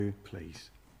Please.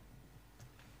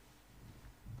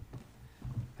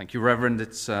 Thank you, Reverend.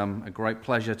 It's a great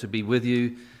pleasure to be with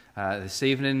you this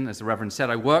evening. As the Reverend said,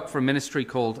 I work for a ministry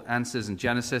called Answers in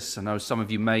Genesis. I know some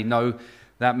of you may know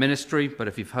that ministry, but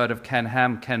if you've heard of Ken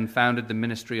Ham, Ken founded the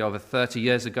ministry over 30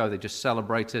 years ago. They just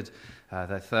celebrated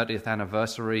their 30th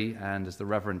anniversary, and as the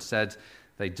Reverend said,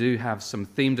 they do have some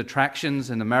themed attractions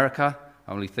in America,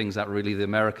 only things that really the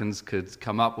Americans could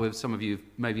come up with. Some of you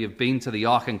maybe have been to the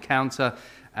Ark Encounter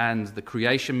and the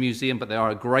Creation Museum, but they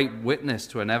are a great witness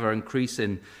to an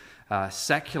ever-increasing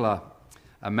secular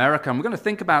America. And we're going to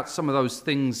think about some of those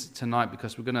things tonight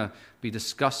because we're going to be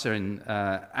discussing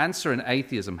answering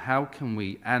atheism. How can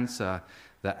we answer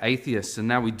the atheists? And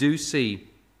now we do see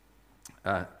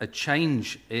a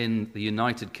change in the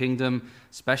United Kingdom,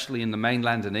 especially in the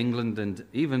mainland in England and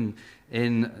even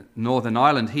in Northern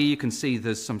Ireland. Here you can see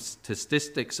there's some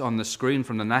statistics on the screen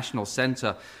from the National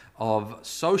Centre of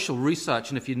Social Research,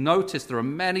 and if you notice, there are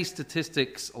many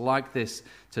statistics like this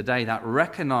today that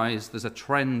recognize there's a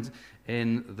trend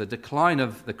in the decline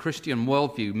of the Christian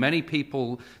worldview. Many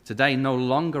people today no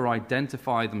longer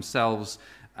identify themselves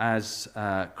as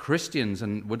Christians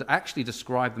and would actually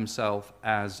describe themselves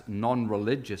as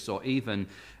non-religious or even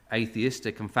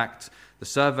atheistic. In fact, the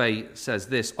survey says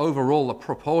this: overall, a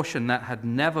proportion that had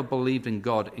never believed in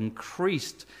God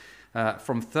increased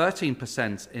from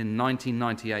 13% in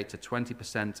 1998 to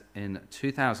 20% in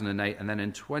 2008, and then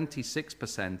in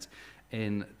 26%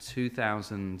 in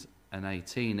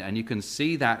 2018. And you can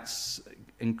see that's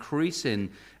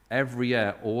increasing every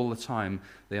year, all the time,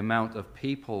 the amount of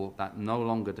people that no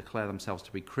longer declare themselves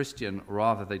to be Christian,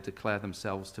 rather they declare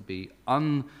themselves to be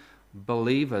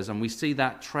unbelievers. And we see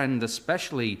that trend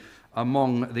especially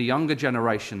among the younger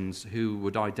generations who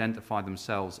would identify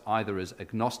themselves either as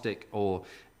agnostic or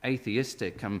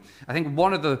atheistic. I think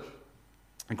one of the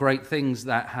great things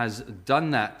that has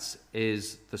done that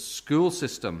is the school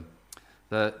system,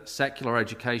 the secular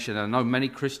education. I know many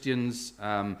Christians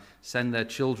send their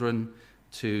children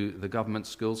to the government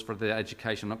schools for their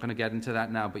education. I'm not going to get into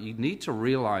that now, but you need to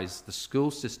realize the school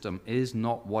system is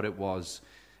not what it was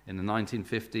in the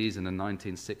 1950s and the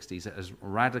 1960s. It has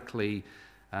radically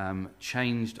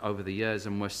changed over the years,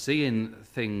 and we're seeing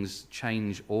things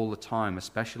change all the time,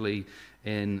 especially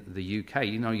in the UK.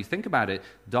 You know, you think about it,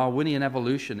 Darwinian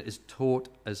evolution is taught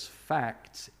as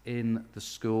fact in the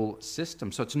school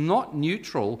system. So it's not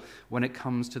neutral when it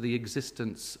comes to the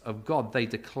existence of God. They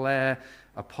declare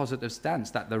a positive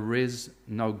stance that there is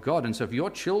no God. And so if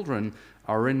your children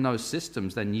are in those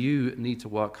systems, then you need to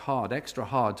work hard, extra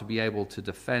hard, to be able to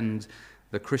defend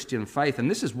the Christian faith. And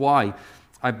this is why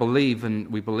I believe,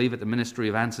 and we believe at the Ministry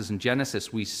of Answers in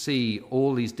Genesis, we see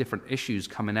all these different issues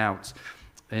coming out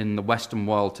in the Western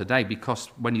world today, because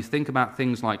when you think about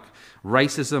things like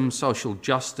racism, social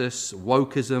justice,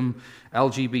 wokeism,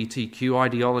 LGBTQ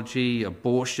ideology,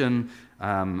 abortion,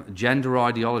 gender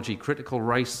ideology, critical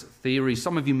race theory,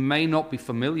 some of you may not be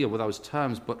familiar with those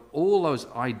terms, but all those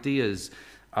ideas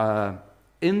are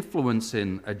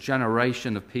influencing a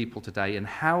generation of people today and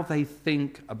how they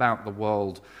think about the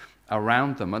world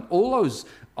around them. And all those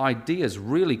ideas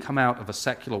really come out of a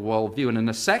secular worldview. And in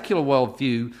a secular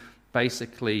worldview,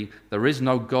 basically, there is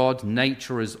no God,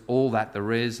 nature is all that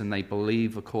there is, and they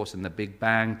believe, of course, in the Big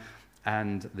Bang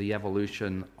and the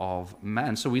evolution of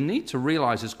man. So we need to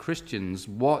realize as Christians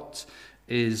what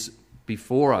is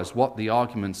before us, what the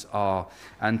arguments are.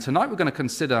 And tonight we're going to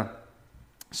consider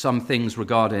some things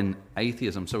regarding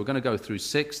atheism. So we're going to go through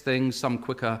 6 things, some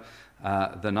quicker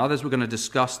than others. We're going to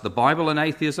discuss the Bible and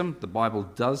atheism. The Bible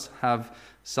does have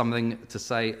something to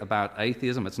say about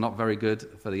atheism. It's not very good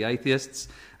for the atheists.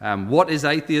 What is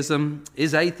atheism?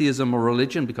 Is atheism a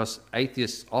religion? Because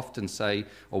atheists often say,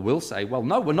 or will say, well,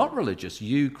 no, we're not religious.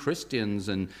 You Christians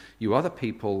and you other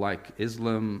people like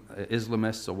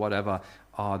Islamists or whatever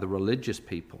are the religious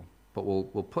people. But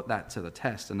we'll put that to the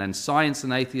test. And then science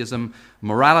and atheism,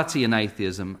 morality and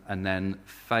atheism, and then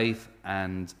faith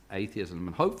and atheism.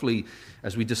 And hopefully,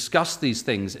 as we discuss these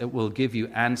things, it will give you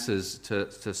answers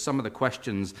to some of the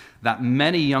questions that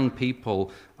many young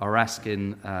people are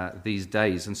asking these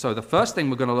days. And so the first thing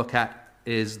we're going to look at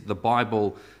is the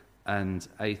Bible and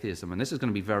atheism. And this is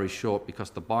going to be very short because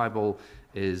the Bible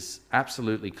is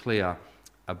absolutely clear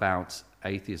about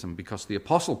atheism. Because the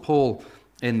Apostle Paul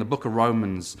in the book of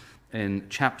Romans, in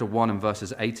chapter 1 and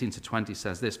verses 18 to 20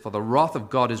 says this: "For the wrath of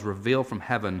God is revealed from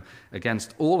heaven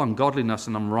against all ungodliness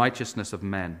and unrighteousness of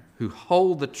men, who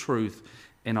hold the truth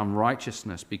in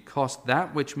unrighteousness, because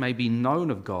that which may be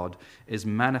known of God is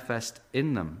manifest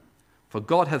in them. For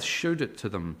God hath shewed it to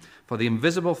them. For the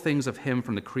invisible things of him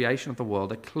from the creation of the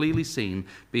world are clearly seen,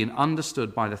 being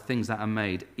understood by the things that are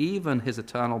made, even his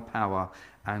eternal power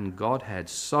and Godhead,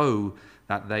 so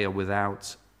that they are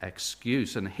without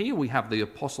excuse. And here we have the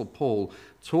Apostle Paul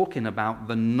talking about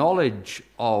the knowledge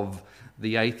of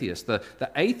the atheist. The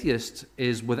atheist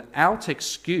is without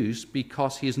excuse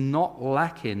because he is not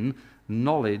lacking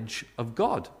knowledge of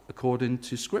God, according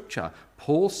to Scripture.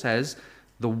 Paul says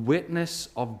the witness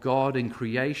of God in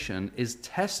creation is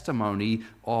testimony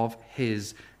of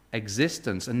his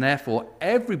existence, and therefore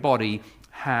everybody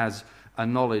has a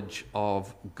knowledge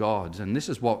of God. And this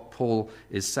is what Paul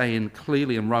is saying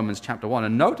clearly in Romans chapter 1.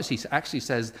 And notice he actually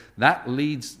says that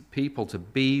leads people to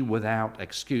be without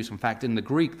excuse. In fact, in the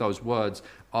Greek, those words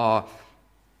are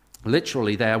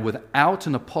literally there without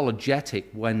an apologetic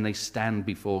when they stand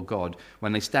before God.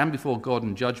 When they stand before God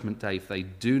on Judgment Day, if they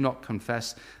do not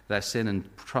confess their sin and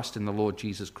trust in the Lord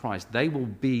Jesus Christ, they will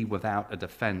be without a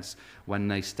defense when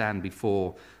they stand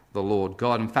before the Lord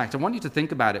God. In fact, I want you to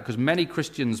think about it, because many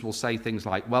Christians will say things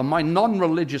like, well, my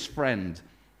non-religious friend,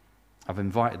 I've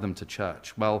invited them to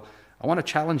church. Well, I want to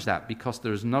challenge that, because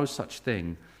there is no such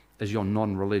thing as your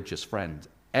non-religious friend.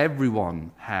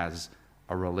 Everyone has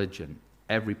a religion.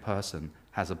 Every person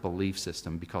has a belief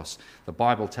system, because the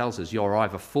Bible tells us you're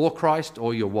either for Christ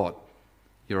or you're what?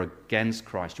 You're against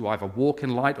Christ. You either walk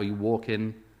in light or you walk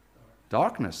in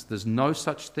darkness. There's no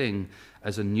such thing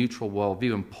as a neutral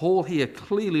worldview. And Paul here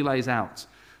clearly lays out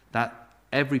that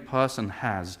every person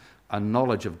has a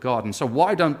knowledge of God. And so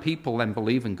why don't people then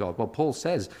believe in God? Well, Paul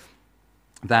says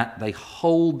that they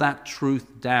hold that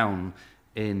truth down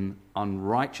in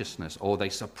unrighteousness, or they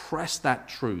suppress that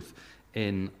truth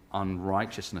in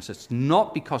unrighteousness. It's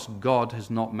not because God has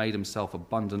not made himself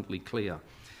abundantly clear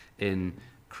in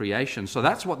creation. So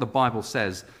that's what the Bible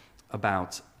says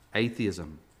about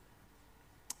atheism.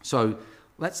 So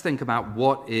let's think about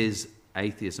what is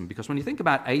atheism, because when you think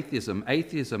about atheism,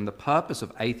 the purpose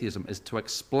of atheism is to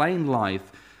explain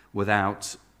life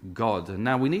without God. And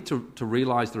now we need to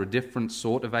realize there are different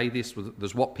sort of atheists.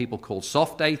 There's what people call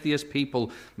soft atheists,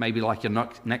 people maybe like your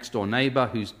next door neighbor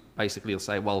who's basically will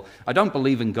say, well, I don't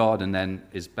believe in God, and then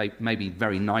is maybe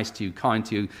very nice to you, kind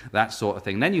to you, that sort of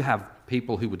thing. Then you have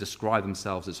people who would describe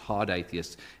themselves as hard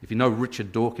atheists. If you know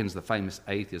Richard Dawkins, the famous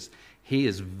atheist, he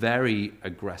is very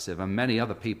aggressive, and many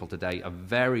other people today are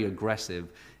very aggressive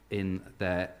in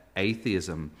their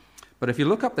atheism. But if you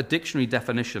look up the dictionary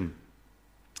definition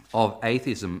of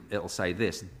atheism, it'll say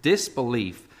this: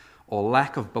 disbelief or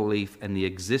lack of belief in the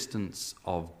existence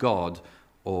of God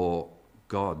or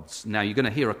gods. Now, you're going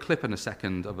to hear a clip in a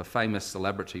second of a famous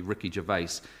celebrity, Ricky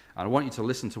Gervais, and I want you to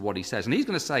listen to what he says. And he's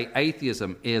going to say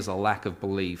atheism is a lack of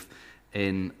belief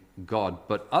in God,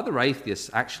 but other atheists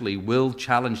actually will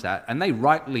challenge that, and they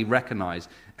rightly recognize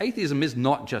atheism is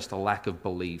not just a lack of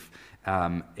belief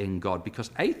in God,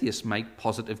 because atheists make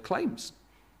positive claims.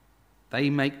 They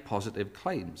make positive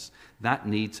claims that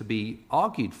need to be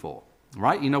argued for.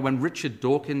 Right? You know, when Richard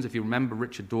Dawkins, if you remember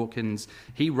Richard Dawkins,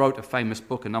 he wrote a famous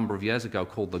book a number of years ago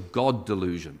called The God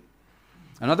Delusion.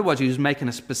 In other words, he was making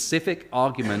a specific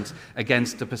argument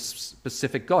against a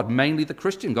specific God, mainly the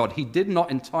Christian God. He did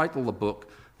not entitle the book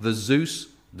The Zeus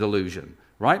Delusion,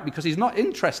 right? Because he's not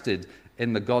interested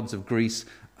in the gods of Greece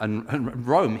and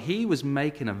Rome. He was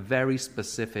making a very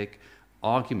specific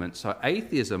argument. So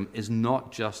atheism is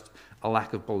not just a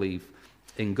lack of belief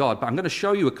in God. But I'm going to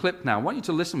show you a clip now. I want you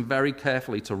to listen very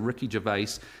carefully to Ricky Gervais.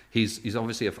 He's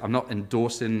obviously, I'm not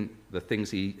endorsing the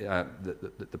things the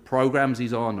programs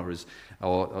he's on,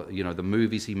 or you know, the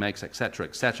movies he makes, etc.,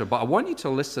 etc. But I want you to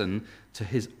listen to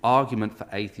his argument for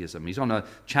atheism. He's on a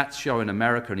chat show in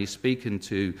America, and he's speaking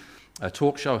to a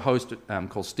talk show host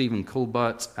called Stephen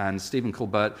Colbert, and Stephen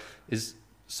Colbert is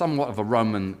somewhat of a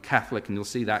Roman Catholic, and you'll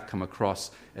see that come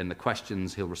across in the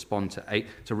questions he'll respond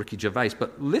to Ricky Gervais.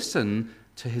 But listen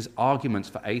to his arguments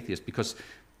for atheists, because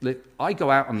I go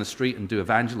out on the street and do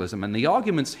evangelism, and the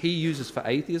arguments he uses for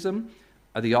atheism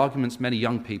are the arguments many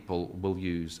young people will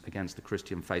use against the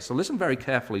Christian faith. So listen very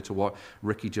carefully to what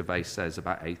Ricky Gervais says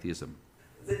about atheism.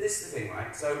 This is the thing,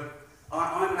 right? So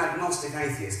I'm an agnostic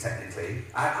atheist, technically.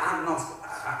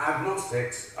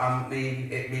 Agnostics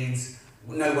means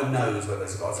no one knows whether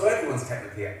there's a God. So everyone's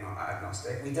technically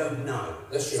agnostic. We don't know.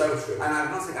 That's true. So that's true. An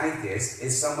agnostic atheist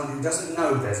is someone who doesn't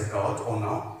know there's a God or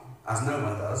not, as no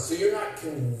one does. So you're not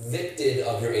convicted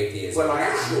of your atheism? Well, I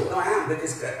am. Sure. No, I am,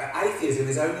 because atheism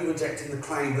is only rejecting the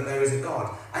claim that there is a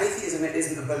God. Atheism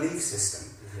isn't a belief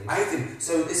system. Mm-hmm.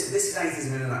 So this is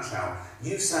atheism in a nutshell.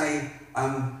 You say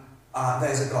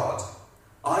there's a God.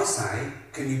 I say,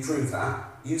 can you prove that?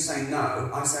 You say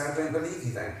no. I say I don't believe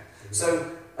you then. Mm-hmm.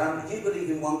 So you believe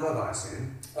in one God, I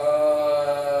assume?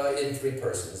 In 3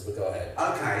 persons, but go ahead.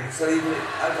 Okay, so you believe,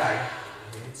 okay.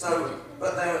 So,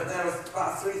 but there are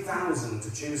about 3,000 to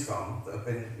choose from that have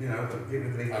been, that people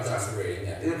believe. I've done some reading,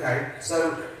 yeah. Okay,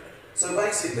 so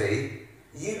basically,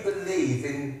 you believe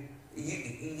in,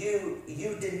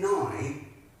 you deny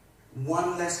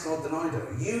one less God than I do.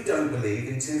 You don't believe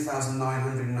in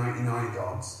 2,999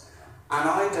 gods, and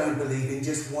I don't believe in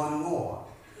just one more.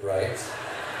 Right.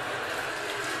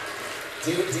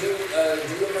 Do you ever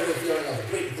have a feeling of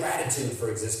great gratitude for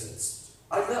existence?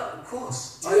 I know, of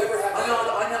course. Do you ever have?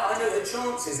 I know the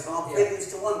chances are billions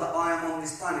to one that I am on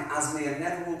this planet as me and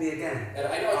never will be again. And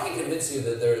I know I can't convince you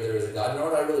that there is a God,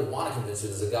 nor do I really want to convince you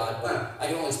there's a God, but No. I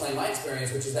can only explain my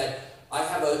experience, which is that I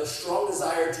have a strong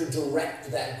desire to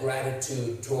direct that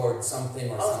gratitude toward something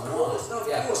or someone.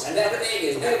 Of course. And that thing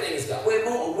is God. We're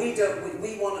mortal. We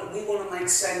want to make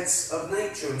sense of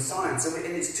nature and science,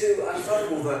 and it's too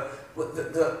unfathomable that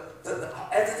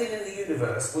everything in the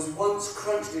universe was once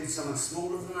crunched into something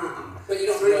smaller than an atom. But you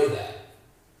don't know that.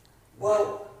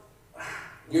 Well,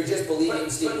 you're just believing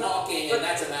Stephen Hawking, and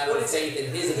that's a matter of faith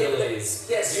in his abilities.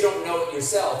 Yes. You don't know it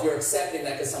yourself. You're accepting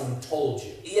that because someone told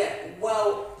you. Yeah,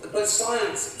 well, but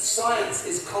science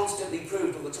is constantly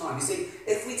proved all the time. You see,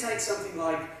 if we take something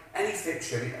like any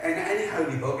fiction, any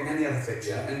holy book, in any other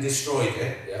fiction, and destroyed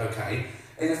it, okay,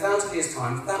 in 1,000 years'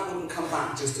 time, that wouldn't come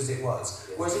back just as it was.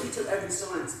 Yes. Whereas if you took every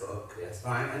science book,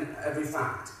 right, and every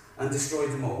fact, and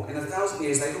destroyed them all, in 1,000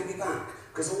 years they'd all be back,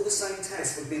 because all the same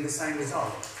tests would be the same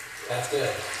result. That's good.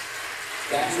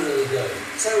 That's really good.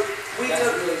 So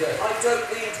I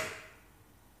don't need.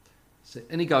 So,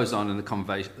 and he goes on, and the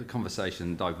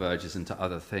conversation diverges into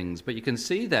other things. But you can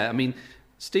see there, I mean,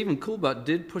 Stephen Colbert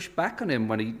did push back on him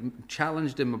when he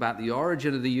challenged him about the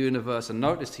origin of the universe, and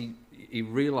noticed he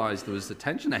realized there was the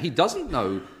tension there. He doesn't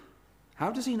know.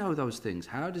 How does he know those things?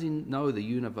 How does he know the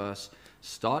universe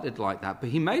started like that? But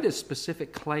he made a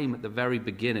specific claim at the very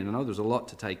beginning. I know there's a lot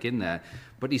to take in there.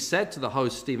 But he said to the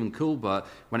host, Stephen Colbert,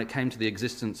 when it came to the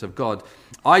existence of God,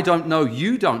 I don't know,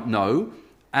 you don't know,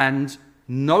 and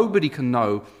nobody can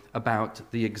know about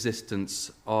the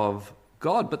existence of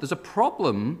God. But there's a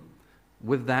problem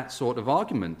with that sort of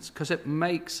argument, because it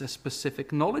makes a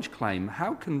specific knowledge claim.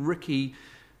 How can Ricky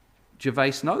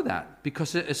Gervais know that?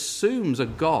 Because it assumes a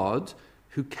God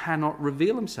who cannot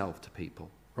reveal himself to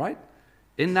people, right?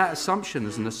 In that assumption,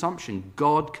 as an assumption,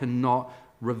 God cannot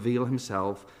reveal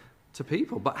himself to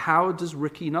people. But how does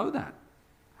Ricky know that?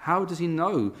 How does he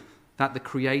know that the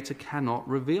Creator cannot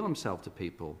reveal himself to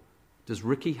people? Does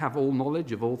Ricky have all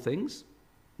knowledge of all things?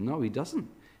 No, he doesn't.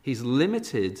 He's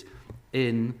limited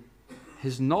in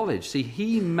his knowledge. See,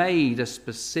 he made a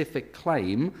specific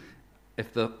claim.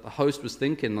 If the host was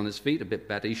thinking on his feet a bit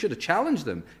better, he should have challenged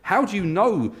them. How do you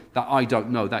know that I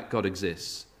don't know that God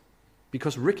exists?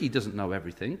 Because Ricky doesn't know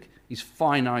everything. He's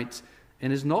finite in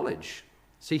his knowledge.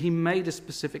 See, he made a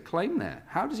specific claim there.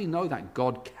 How does he know that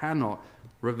God cannot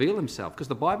reveal himself? Because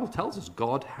the Bible tells us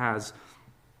God has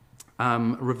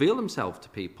revealed himself to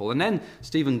people. And then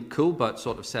Stephen Colbert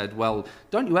sort of said, well,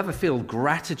 don't you ever feel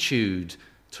gratitude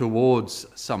towards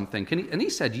something? And he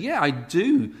said, yeah, I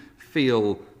do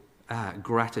feel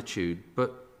gratitude.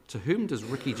 But to whom does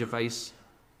Ricky Gervais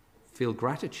feel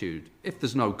gratitude if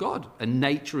there's no God and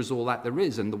nature is all that there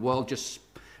is and the world just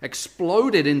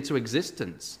exploded into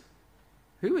existence?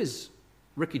 Who is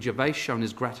Ricky Gervais shown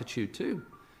his gratitude to? You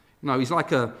know, he's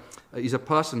like he's a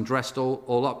person dressed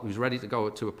all up who's ready to go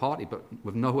to a party but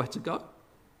with nowhere to go.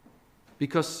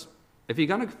 Because if you're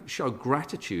going to show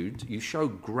gratitude, you show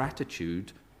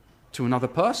gratitude to another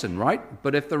person, right?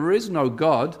 But if there is no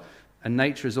God and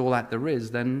nature is all that there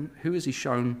is, then who is he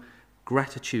shown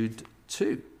gratitude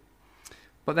to?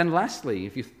 But then lastly,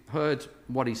 if you've heard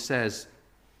what he says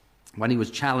when he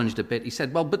was challenged a bit, he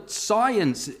said, well, but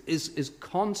science is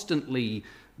constantly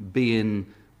being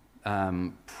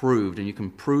proved, and you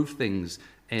can prove things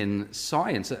in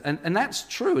science. And that's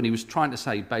true. And he was trying to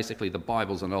say basically the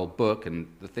Bible's an old book and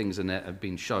the things in it have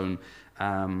been shown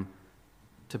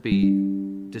to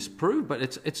be disproved. But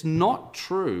it's not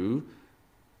true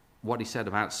what he said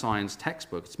about science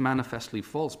textbook. It's manifestly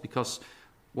false, because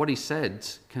what he said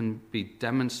can be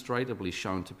demonstrably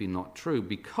shown to be not true,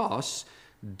 because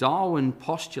Darwin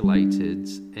postulated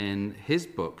in his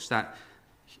books that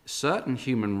certain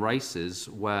human races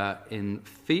were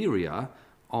inferior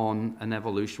on an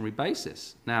evolutionary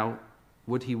basis. Now,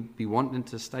 would he be wanting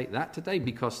to state that today?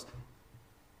 Because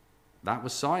that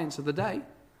was science of the day.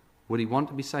 Would he want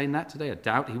to be saying that today? I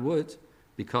doubt he would,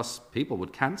 because people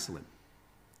would cancel him.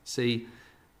 See,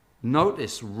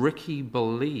 notice Ricky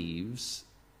believes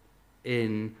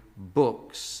in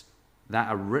books that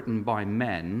are written by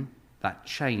men that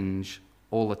change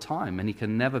all the time, and he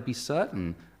can never be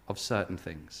certain of certain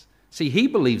things. See, he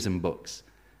believes in books,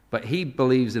 but he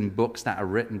believes in books that are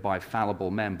written by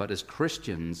fallible men. But as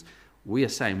Christians, we are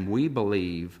saying we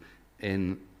believe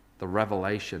in the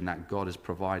revelation that God has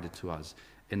provided to us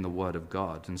in the Word of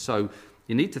God. And so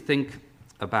you need to think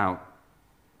about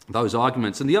those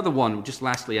arguments. And the other one, just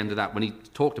lastly, ended up when he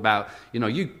talked about,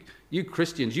 you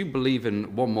Christians, you believe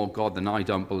in one more God than I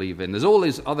don't believe in. There's all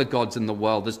these other gods in the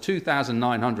world. There's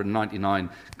 2,999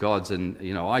 gods,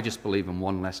 and, I just believe in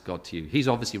one less God to you. He's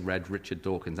obviously read Richard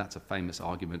Dawkins. That's a famous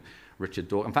argument, Richard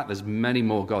Dawkins. In fact, there's many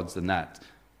more gods than that.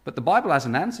 But the Bible has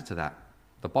an answer to that.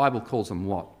 The Bible calls them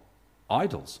what?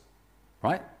 Idols,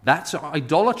 right? That's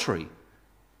idolatry.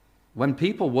 When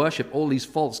people worship all these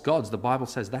false gods, the Bible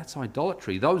says that's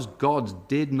idolatry. Those gods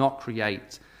did not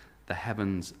create the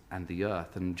heavens and the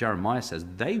earth. And Jeremiah says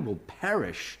they will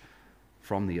perish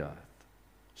from the earth.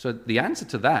 So the answer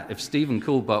to that, if Stephen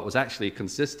Coolbert was actually a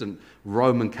consistent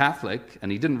Roman Catholic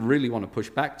and he didn't really want to push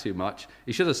back too much,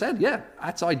 he should have said, yeah,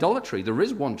 that's idolatry. There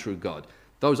is one true God.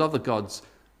 Those other gods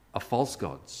are false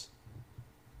gods.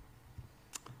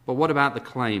 But what about the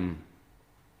claim,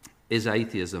 is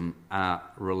atheism a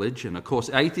religion? Of course,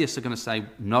 atheists are going to say,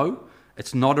 no,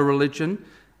 it's not a religion.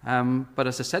 But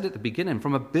as I said at the beginning,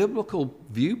 from a biblical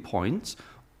viewpoint,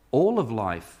 all of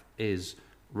life is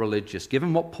religious.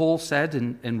 Given what Paul said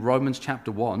in Romans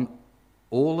chapter 1,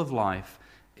 all of life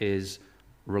is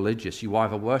religious. You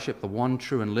either worship the one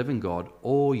true and living God,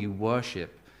 or you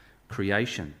worship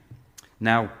creation.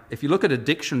 Now, if you look at a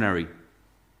dictionary,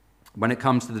 when it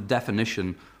comes to the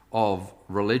definition of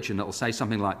religion, it will say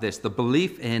something like this: the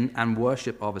belief in and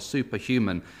worship of a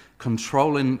superhuman,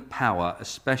 controlling power,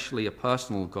 especially a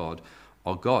personal God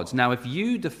or gods. Now, if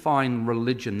you define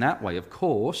religion that way, of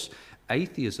course,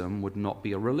 atheism would not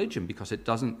be a religion, because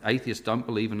atheists don't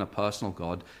believe in a personal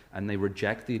God, and they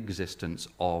reject the existence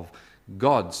of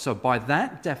God. So by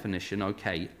that definition,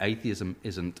 okay, atheism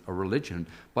isn't a religion.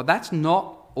 But that's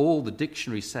not all the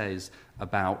dictionary says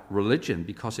about religion,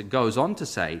 because it goes on to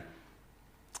say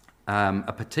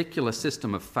a particular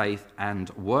system of faith and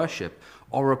worship,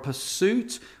 or a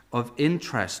pursuit of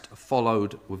interest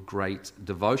followed with great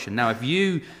devotion. Now, if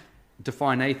you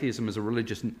define atheism as a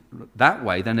religion that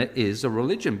way, then it is a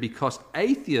religion, because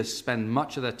atheists spend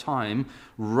much of their time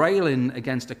railing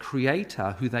against a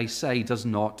creator who they say does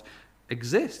not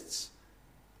exist.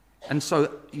 And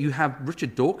so you have,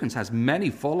 Richard Dawkins has many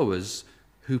followers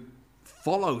who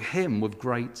follow him with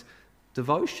great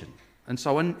devotion. And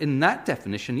so in that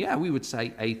definition, yeah, we would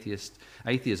say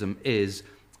atheism is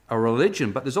a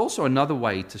religion. But there's also another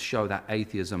way to show that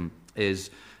atheism is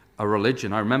a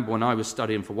religion. I remember when I was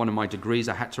studying for one of my degrees,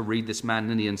 I had to read this man,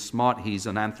 Ninian Smart. He's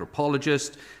an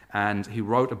anthropologist, and he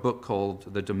wrote a book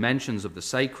called The Dimensions of the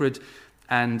Sacred.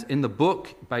 And in the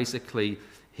book, basically,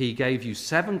 he gave you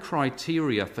 7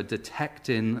 criteria for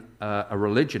detecting a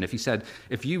religion. If he said,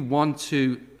 if you want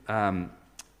to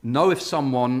know if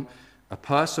someone, a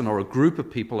person or a group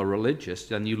of people are religious,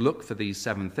 then you look for these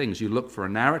 7 things. You look for a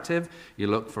narrative, you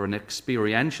look for an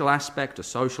experiential aspect, a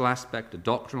social aspect, a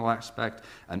doctrinal aspect,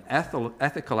 an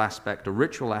ethical aspect, a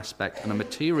ritual aspect, and a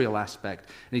material aspect.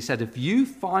 And he said, if you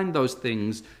find those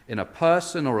things in a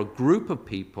person or a group of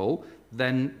people,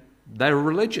 then they're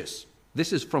religious.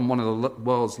 This is from one of the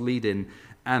world's leading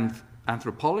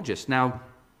anthropologists. Now,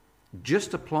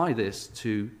 just apply this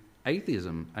to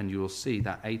atheism, and you will see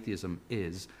that atheism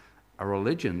is a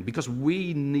religion, because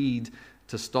we need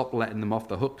to stop letting them off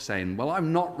the hook saying, well,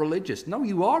 I'm not religious. No,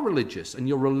 you are religious, and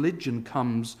your religion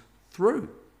comes through.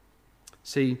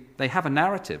 See, they have a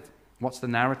narrative. What's the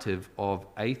narrative of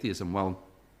atheism? Well,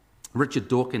 Richard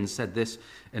Dawkins said this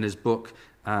in his book,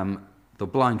 The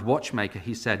Blind Watchmaker.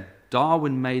 He said,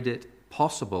 Darwin made it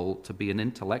possible to be an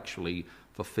intellectually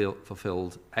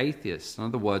fulfilled atheist. In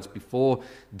other words, before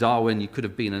Darwin, you could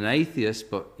have been an atheist,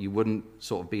 but you wouldn't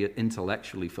sort of be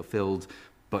intellectually fulfilled.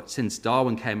 But since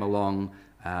Darwin came along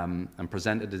and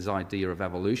presented his idea of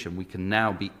evolution, we can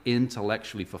now be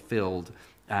intellectually fulfilled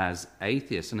as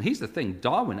atheists. And here's the thing,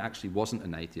 Darwin actually wasn't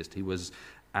an atheist. He was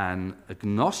an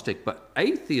agnostic. But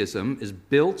atheism is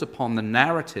built upon the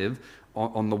narrative,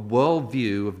 on the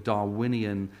worldview of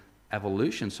Darwinian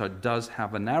evolution, so it does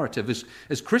have a narrative.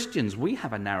 As Christians, we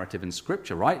have a narrative in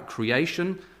Scripture, right?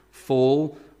 Creation,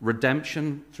 fall,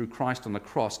 redemption through Christ on the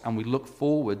cross, and we look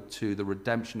forward to the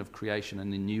redemption of creation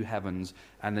and the new heavens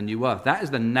and the new earth. That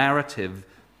is the narrative,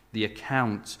 the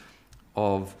account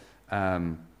of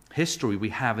history we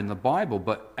have in the Bible,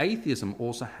 but atheism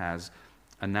also has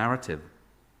a narrative.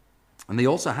 And they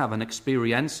also have an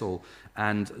experiential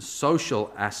and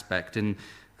social aspect. In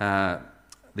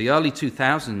the early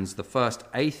 2000s, the first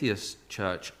atheist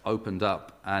church opened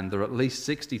up, and there are at least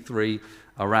 63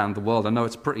 around the world. I know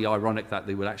it's pretty ironic that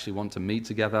they would actually want to meet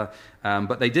together,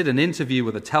 but they did an interview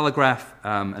with the Telegraph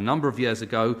a number of years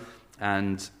ago,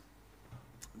 and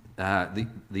the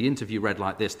interview read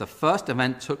like this: the first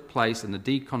event took place in the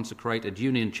deconsecrated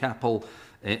Union Chapel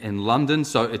in London,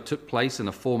 so it took place in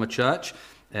a former church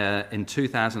in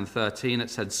 2013. It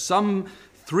said some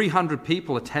 300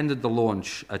 people attended the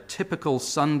launch, a typical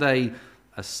Sunday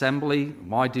assembly.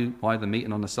 Why the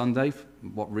meeting on a Sunday?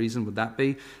 What reason would that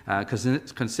be? Because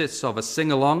it consists of a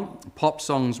sing-along, pop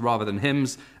songs rather than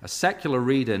hymns, a secular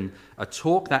reading, a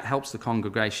talk that helps the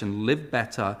congregation live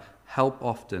better, help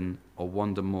often, or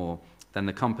wonder more. Then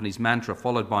the company's mantra,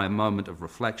 followed by a moment of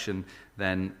reflection,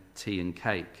 then tea and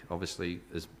cake. Obviously,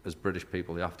 as British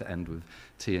people, they have to end with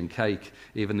tea and cake.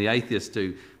 Even the atheists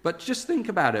do. But just think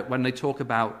about it when they talk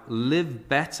about live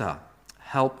better,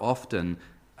 help often,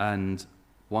 and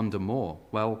wonder more.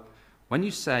 Well, when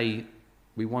you say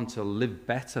we want to live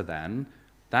better than,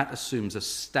 that assumes a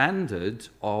standard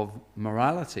of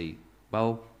morality.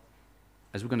 Well,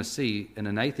 as we're going to see in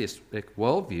an atheistic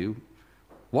worldview,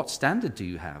 what standard do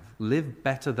you have? Live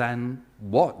better than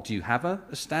what? Do you have a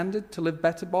standard to live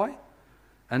better by?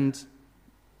 And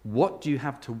what do you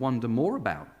have to wonder more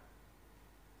about?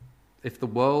 If the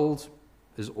world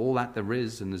is all that there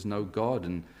is and there's no God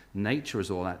and nature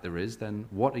is all that there is, then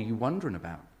what are you wondering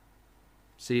about?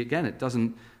 See, again, it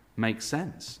doesn't make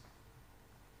sense.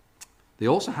 They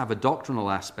also have a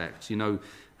doctrinal aspect. You know,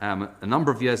 a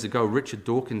number of years ago, Richard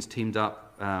Dawkins teamed up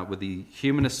with the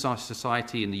Humanist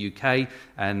Society in the UK,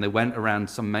 and they went around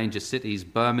some major cities,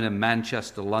 Birmingham,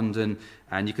 Manchester, London,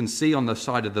 and you can see on the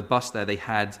side of the bus there they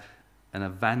had an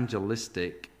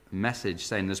evangelistic message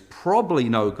saying there's probably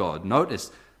no God.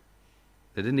 Notice,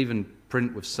 they didn't even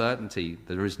print with certainty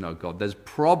there is no God. There's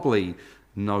probably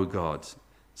no God.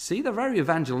 See, they're very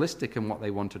evangelistic in what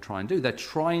they want to try and do. They're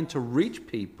trying to reach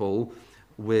people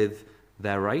with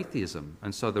their atheism.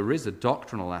 And so there is a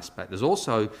doctrinal aspect. There's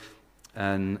also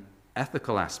an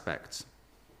ethical aspect.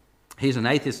 He's an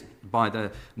atheist by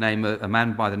the name of, a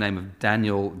man by the name of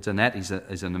Daniel Dennett.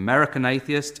 He's an American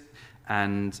atheist,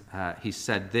 and he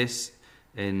said this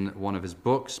in one of his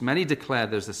books. Many declare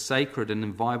there's a sacred and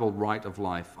inviolable right of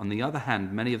life. On the other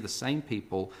hand, many of the same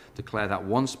people declare that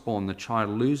once born, the child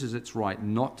loses its right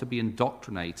not to be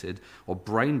indoctrinated or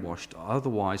brainwashed or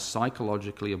otherwise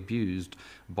psychologically abused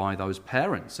by those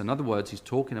parents. In other words, he's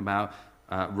talking about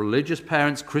religious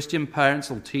parents, Christian parents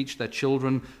will teach their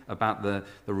children about the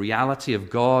reality of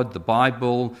God, the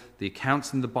Bible, the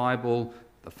accounts in the Bible,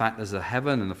 the fact there's a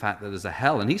heaven and the fact that there's a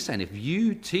hell. And he's saying if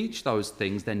you teach those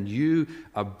things, then you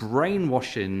are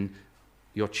brainwashing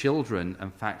your children.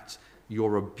 In fact,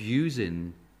 you're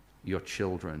abusing your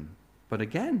children. But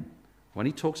again, when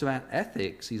he talks about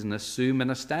ethics, he's assuming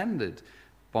a standard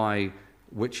by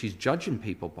which he's judging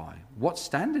people by. What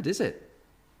standard is it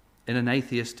in an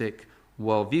atheistic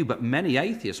worldview? But many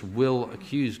atheists will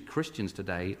accuse Christians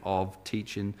today of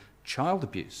teaching child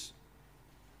abuse.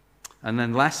 And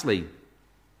then lastly,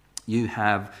 you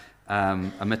have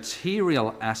a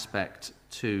material aspect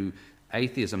to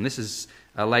atheism. This is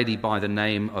a lady by the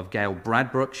name of Gail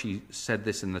Bradbrook. She said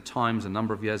this in the Times a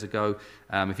number of years ago.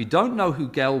 If you don't know who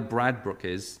Gail Bradbrook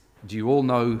is, do you all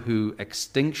know who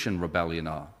Extinction Rebellion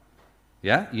are?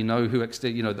 Yeah, you know who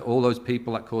all those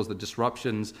people that caused the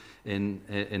disruptions in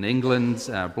England,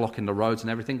 blocking the roads and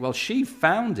everything. Well, she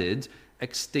founded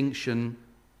Extinction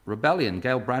Rebellion.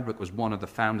 Gail Bradbrook was one of the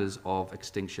founders of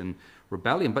Extinction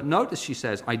Rebellion. But notice she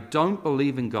says, I don't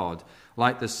believe in God.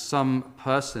 Like there's some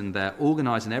person there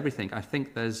organizing everything. I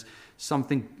think there's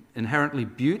something inherently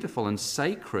beautiful and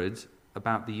sacred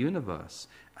about the universe.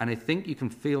 And I think you can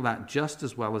feel that just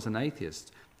as well as an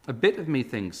atheist. A bit of me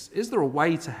thinks, is there a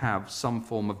way to have some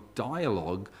form of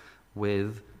dialogue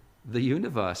with the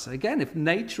universe? Again, if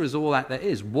nature is all that there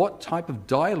is, what type of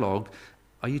dialogue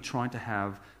are you trying to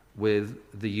have with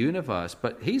the universe?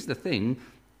 But here's the thing,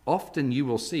 often you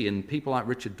will see, and people like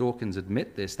Richard Dawkins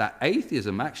admit this, that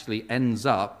atheism actually ends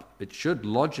up, it should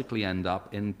logically end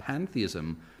up in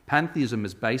pantheism. Pantheism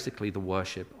is basically the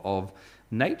worship of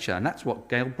nature, and that's what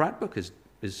Gail Bradbrook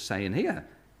is saying here.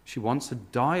 She wants a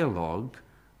dialogue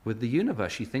with the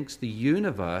universe. She thinks the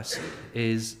universe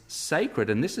is sacred,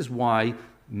 and this is why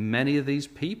many of these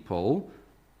people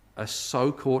are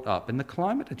so caught up in the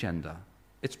climate agenda.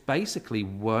 It's basically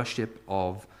worship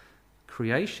of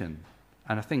creation.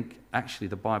 And I think actually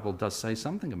the Bible does say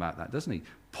something about that, doesn't he?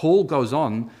 Paul goes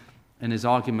on in his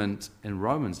argument in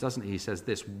Romans, doesn't he? He says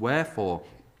this, wherefore,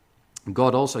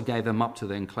 God also gave them up to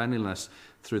the uncleanness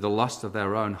through the lust of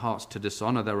their own hearts to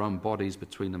dishonor their own bodies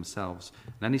between themselves.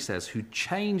 And then he says, who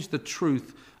changed the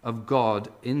truth of God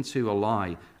into a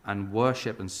lie and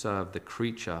worship and serve the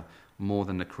creature more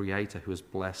than the Creator, who is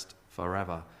blessed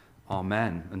forever.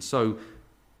 Amen. And so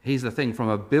here's the thing, from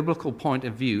a biblical point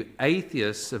of view,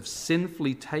 atheists have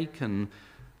sinfully taken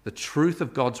the truth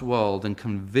of God's world and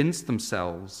convinced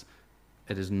themselves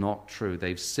it is not true.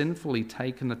 They've sinfully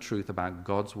taken the truth about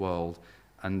God's world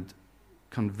and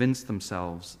convinced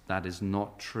themselves that is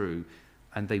not true.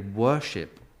 And they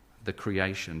worship the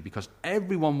creation, because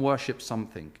everyone worships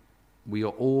something. We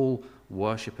are all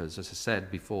worshippers, as I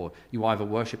said before. You either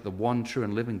worship the one true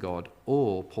and living God,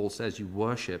 or, Paul says, you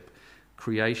worship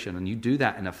creation. And you do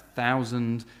that in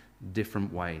 1,000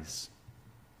 different ways.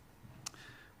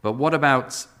 But what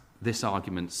about this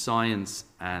argument, science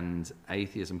and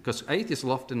atheism? Because atheists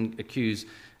will often accuse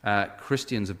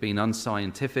Christians of being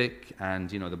unscientific, and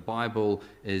the Bible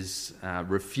is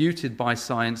refuted by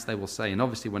science, they will say. And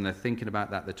obviously when they're thinking about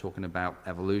that, they're talking about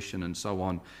evolution and so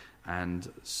on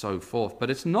and so forth. But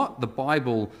it's not the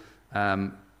Bible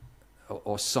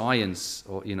or science,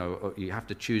 or you have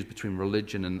to choose between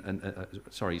religion and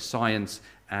science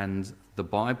and the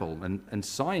Bible. And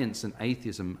science and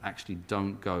atheism actually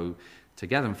don't go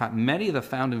together. In fact, many of the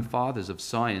founding fathers of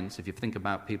science, if you think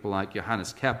about people like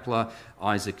Johannes Kepler,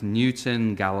 Isaac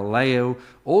Newton, Galileo,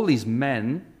 all these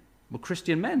men were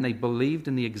Christian men. They believed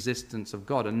in the existence of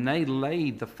God, and they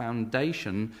laid the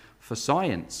foundation for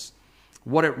science.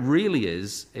 What it really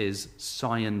is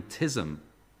scientism.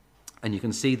 And you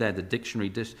can see there the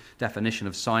dictionary definition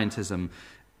of scientism,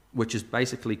 which is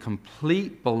basically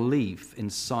complete belief in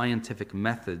scientific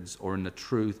methods or in the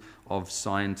truth of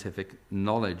scientific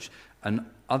knowledge. In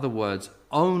other words,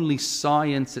 only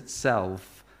science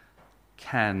itself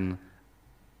can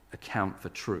account for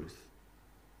truth.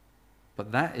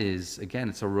 But that is, again,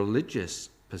 it's a religious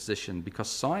position, because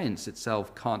science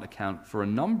itself can't account for a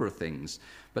number of things.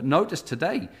 But notice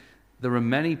today, there are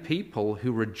many people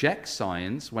who reject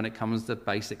science when it comes to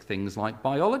basic things like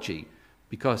biology.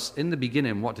 Because in the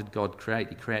beginning, what did God create?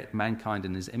 He created mankind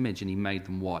in his image, and he made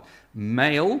them what?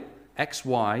 Male,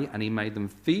 XY, and he made them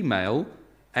female,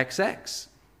 XX.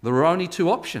 There are only two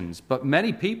options, but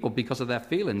many people, because of their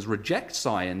feelings, reject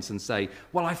science and say,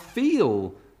 well, I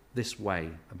feel this way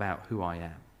about who I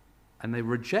am. And they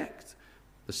reject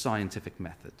the scientific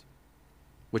method,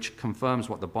 which confirms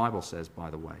what the Bible says, by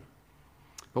the way.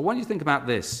 But when you think about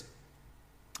this,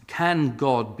 can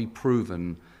God be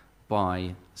proven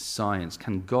by science?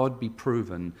 Can God be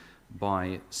proven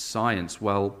by science?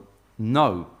 Well,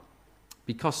 no,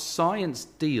 because science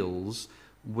deals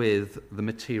with the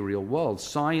material world.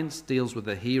 Science deals with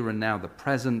the here and now, the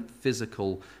present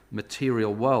physical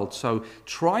material world. So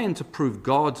trying to prove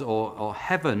God or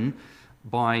heaven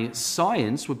by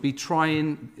science would be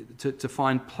trying to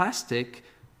find plastic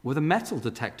with a metal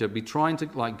detector. It'd be trying to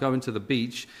go into the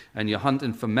beach and you're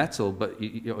hunting for metal, but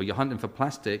you're hunting for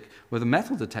plastic with a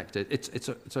metal detector.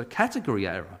 It's a category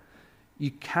error.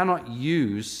 You cannot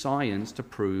use science to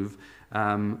prove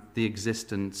the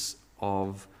existence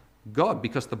of God,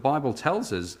 because the Bible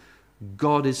tells us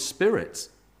God is spirit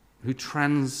who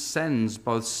transcends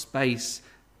both space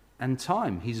and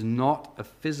time. He's not a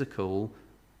physical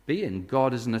being.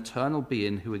 God is an eternal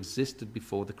being who existed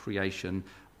before the creation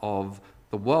of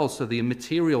the world. So the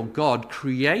immaterial God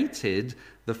created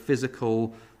the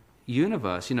physical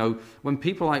universe. When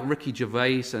people like Ricky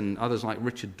Gervais and others like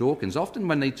Richard Dawkins, often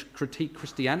when they critique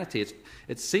Christianity,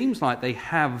 it seems like they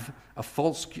have a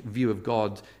false view of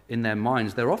God in their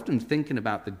minds. They're often thinking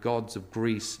about the gods of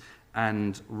Greece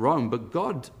and Rome, but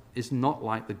God is not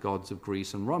like the gods of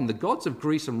Greece and Rome. The gods of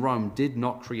Greece and Rome did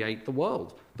not create the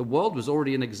world. The world was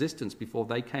already in existence before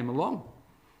they came along.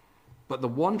 But the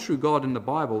one true God in the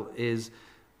Bible is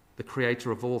the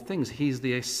creator of all things. He's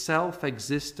the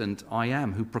self-existent I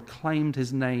am who proclaimed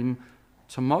his name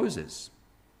to Moses.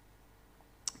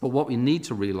 But what we need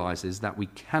to realize is that we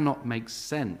cannot make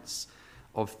sense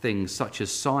of things such as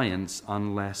science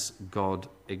unless God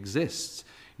exists.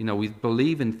 We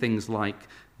believe in things like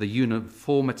the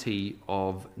uniformity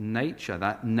of nature,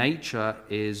 that nature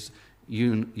is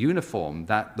uniform,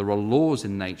 that there are laws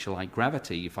in nature like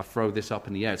gravity. If I throw this up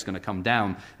in the air, it's going to come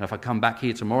down. And if I come back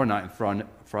here tomorrow night and throw it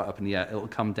up in the air, it'll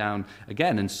come down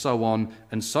again, and so on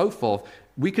and so forth.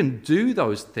 We can do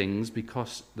those things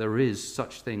because there is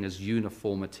such thing as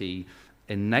uniformity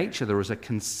in nature. There is a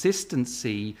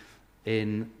consistency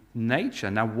in nature.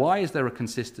 Now, why is there a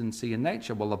consistency in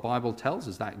nature? Well, the Bible tells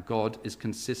us that God is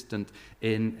consistent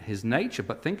in his nature.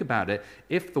 But think about it.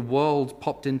 If the world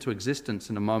popped into existence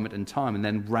in a moment in time and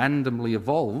then randomly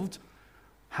evolved,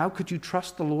 how could you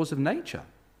trust the laws of nature?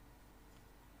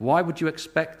 Why would you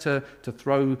expect to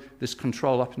throw this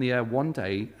control up in the air one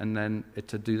day and then it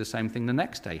to do the same thing the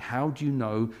next day? How do you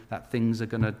know that things are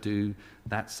going to do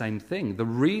that same thing? The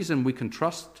reason we can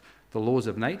trust the laws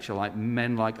of nature, like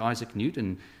men like Isaac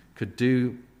Newton could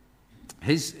do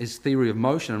his theory of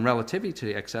motion and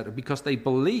relativity, etc., because they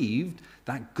believed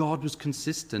that God was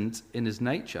consistent in his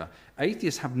nature.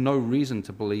 Atheists have no reason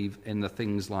to believe in the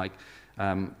things like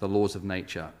the laws of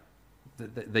nature.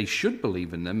 They should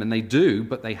believe in them, and they do,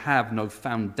 but they have no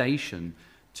foundation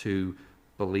to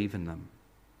believe in them.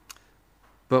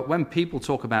 But when people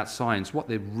talk about science, what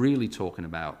they're really talking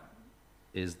about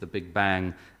is the Big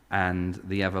Bang and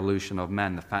the evolution of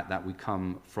man, the fact that we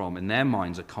come from, in their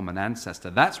minds, a common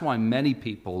ancestor. That's why many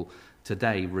people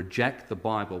today reject the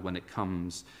Bible when it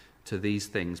comes to these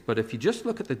things. But if you just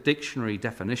look at the dictionary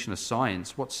definition of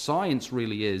science, what science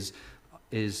really is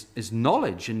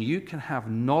knowledge, and you can have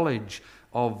knowledge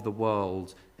of the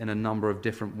world in a number of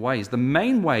different ways. The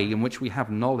main way in which we have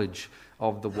knowledge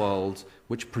of the world,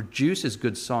 which produces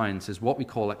good science, is what we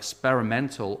call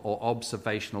experimental or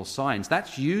observational science.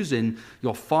 That's using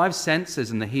your five senses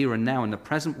in the here and now in the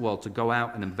present world to go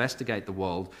out and investigate the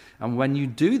world. And when you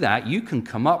do that, you can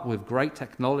come up with great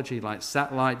technology like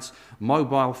satellites,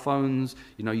 mobile phones.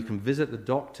 You can visit the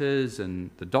doctors,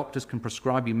 and the doctors can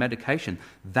prescribe you medication.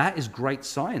 That is great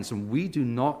science, and we do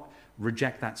not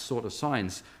reject that sort of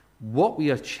science. What we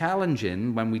are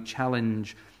challenging when we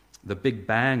challenge the Big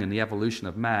Bang and the evolution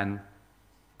of man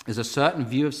is a certain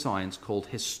view of science called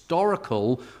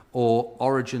historical or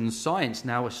origin science.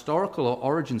 Now, historical or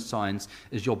origin science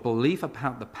is your belief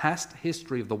about the past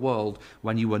history of the world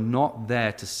when you were not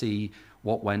there to see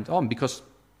what went on. Because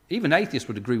even atheists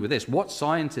would agree with this. What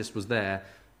scientist was there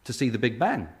to see the Big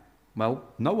Bang? Well,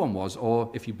 no one was.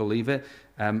 Or, if you believe it,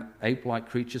 ape-like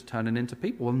creatures turning into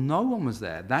people. Well, no one was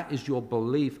there. That is your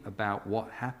belief about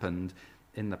what happened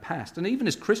in the past. And even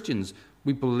as Christians,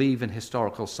 we believe in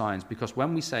historical science, because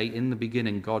when we say in the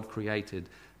beginning God created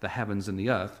the heavens and the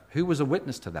earth, who was a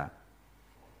witness to that?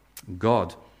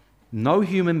 God. No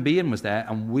human being was there,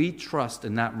 and we trust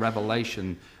in that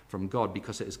revelation from God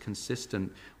because it is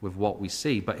consistent with what we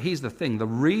see. But here's the thing, the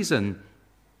reason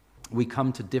we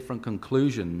come to different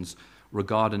conclusions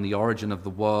regarding the origin of the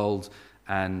world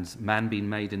and man being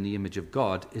made in the image of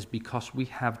God is because we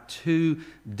have two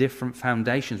different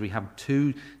foundations. We have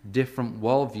two different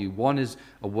worldviews. One is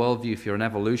a worldview, if you're an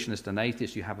evolutionist and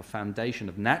atheist, you have a foundation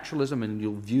of naturalism and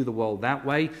you'll view the world that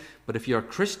way. But if you're a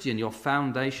Christian, your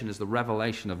foundation is the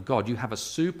revelation of God. You have a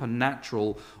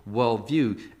supernatural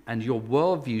worldview, and your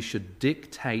worldview should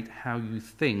dictate how you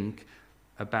think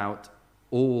about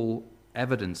all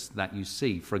evidence that you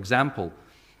see. For example,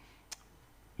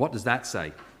 what does that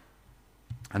say?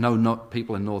 I know not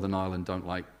people in Northern Ireland don't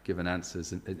like giving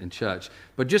answers in church,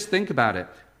 but just think about it.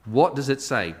 What does it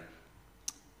say?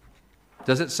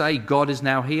 Does it say God is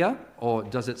now here, or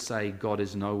does it say God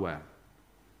is nowhere?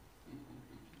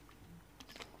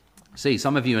 See,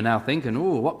 some of you are now thinking,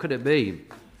 oh, what could it be?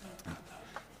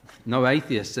 No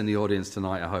atheists in the audience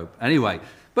tonight, I hope. Anyway,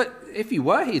 but if you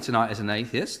were here tonight as an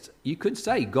atheist, you could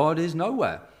say God is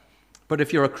nowhere. But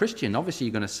if you're a Christian, obviously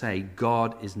you're going to say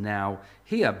God is now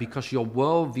here, because your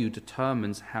worldview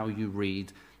determines how you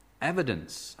read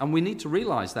evidence. And we need to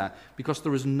realize that, because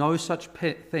there is no such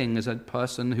thing as a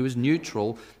person who is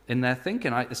neutral in their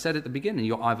thinking. I said at the beginning,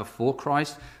 you're either for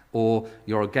Christ or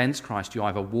you're against Christ. You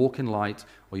either walk in light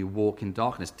or you walk in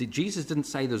darkness. Jesus didn't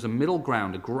say there's a middle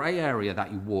ground, a grey area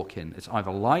that you walk in. It's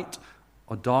either light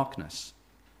or darkness.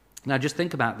 Now just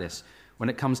think about this when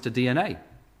it comes to DNA.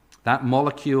 That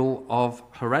molecule of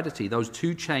heredity, those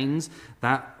two chains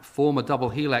that form a double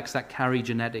helix that carry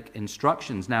genetic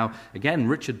instructions. Now, again,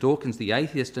 Richard Dawkins, the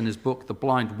atheist, in his book, The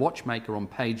Blind Watchmaker, on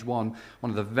page 1, one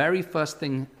of the very first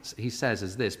things he says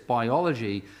is this: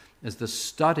 biology is the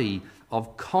study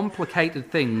of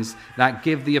complicated things that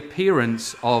give the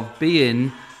appearance of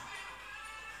being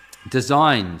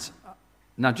designed.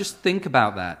 Now, just think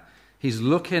about that. He's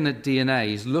looking at DNA,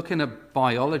 he's looking at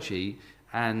biology,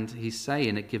 and he's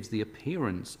saying it gives the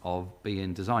appearance of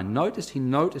being designed. Notice he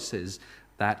notices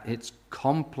that it's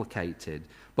complicated.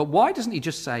 But why doesn't he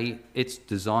just say it's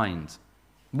designed?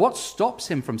 What stops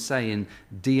him from saying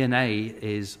DNA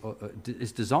is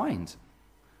designed?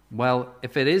 Well,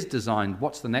 if it is designed,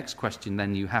 what's the next question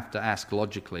then you have to ask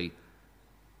logically?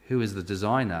 Who is the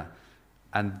designer?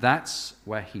 And that's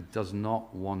where he does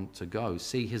not want to go.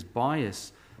 See, his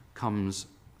bias comes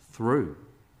through.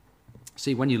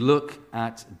 See, when you look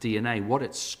at DNA, what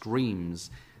it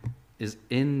screams is,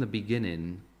 in the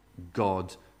beginning,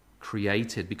 God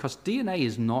created. Because DNA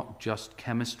is not just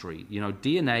chemistry.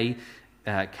 DNA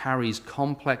carries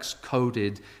complex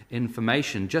coded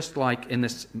information, just like in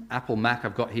this Apple Mac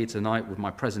I've got here tonight with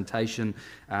my presentation.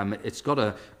 It's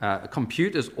got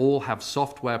computers all have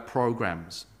software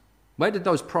programs. Where did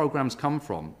those programs come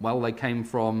from? Well, they came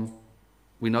from,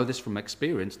 we know this from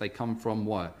experience, they come from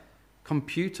what?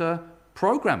 Computer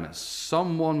programmers.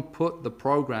 Someone put the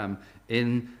program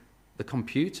in the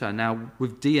computer. Now,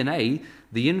 with DNA,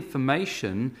 the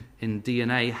information in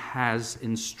DNA has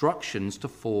instructions to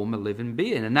form a living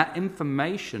being, and that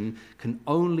information can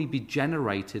only be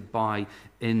generated by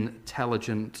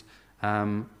intelligent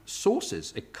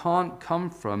sources. It can't come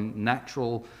from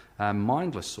natural,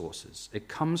 mindless sources. It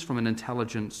comes from an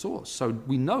intelligent source. So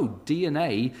we know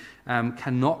DNA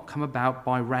cannot come about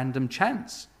by random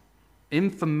chance.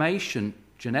 Information,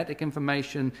 genetic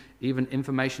information, even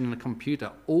information in a computer,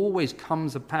 always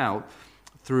comes about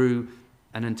through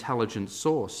an intelligent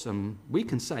source. And we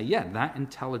can say, yeah, that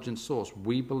intelligent source,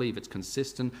 we believe it's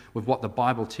consistent with what the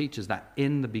Bible teaches, that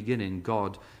in the beginning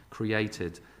God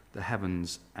created the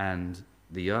heavens and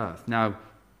the earth. Now,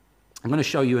 I'm going to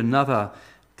show you another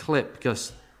clip,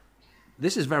 because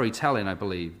this is very telling, I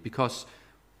believe, because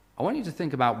I want you to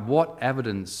think about what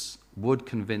evidence would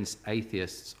convince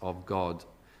atheists of God's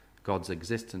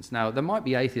existence. Now, there might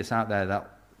be atheists out there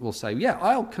that will say, yeah,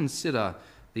 I'll consider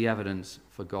the evidence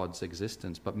for God's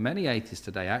existence. But many atheists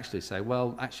today actually say,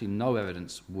 well, actually no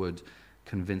evidence would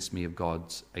convince me of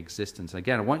God's existence.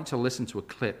 Again, I want you to listen to a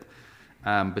clip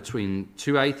between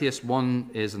two atheists. One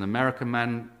is an American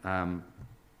man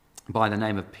by the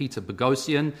name of Peter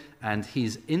Boghossian, and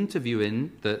he's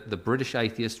interviewing the British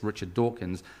atheist Richard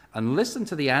Dawkins. And listen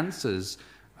to the answers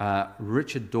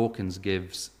Richard Dawkins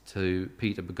gives to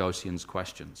Peter Boghossian's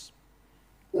questions.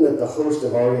 That the host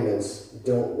of arguments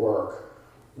don't work.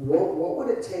 What would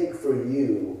it take for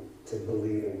you to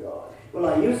believe in God? Well,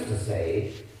 I used to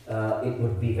say it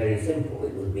would be very simple.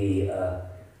 It would be,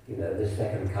 the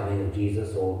second coming of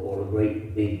Jesus, or a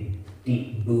great big,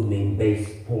 deep, booming bass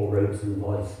Paul Robeson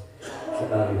voice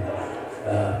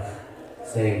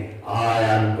saying, "I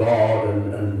am God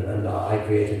and I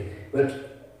created." But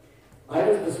I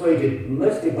was persuaded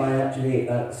mostly by actually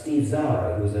Steve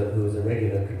Zara, who was a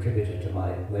regular contributor to my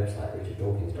website,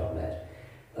 richarddawkins.net.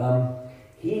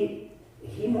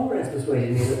 He more or less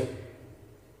persuaded me that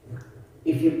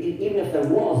even if there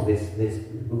was this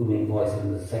booming voice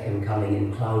in the second coming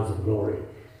in clouds of glory,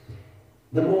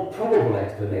 the more probable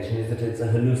explanation is that it's a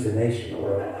hallucination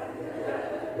or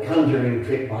a conjuring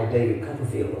trick by David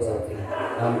Copperfield or something.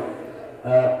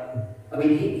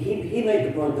 He made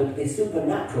the point that a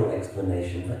supernatural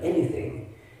explanation for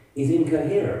anything is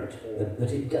incoherent,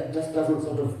 that it just doesn't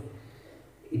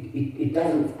it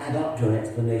doesn't add up to an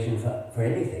explanation for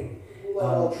anything.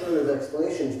 Well, alternative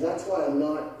explanations, that's why I'm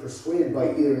not persuaded by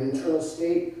either an internal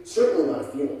state, certainly not a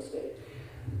feeling state.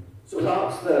 So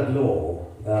Clarke's third law,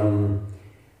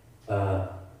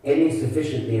 any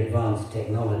sufficiently advanced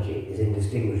technology is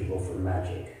indistinguishable from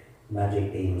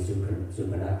magic being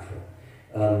supernatural.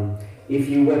 If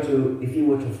you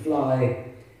were to fly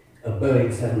a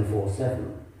Boeing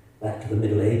 747 back to the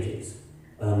Middle Ages,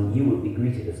 you would be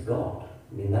greeted as God.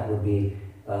 I mean, that would be,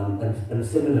 and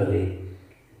similarly,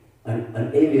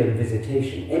 an alien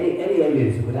visitation. Any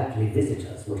aliens who would actually visit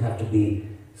us would have to be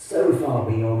so far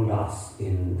beyond us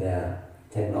in their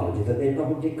technology that they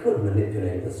probably could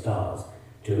manipulate the stars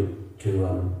to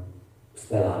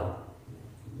spell out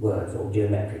words or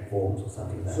geometric forms or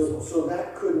something of that sort. So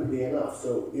that couldn't be enough.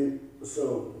 So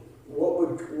what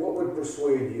would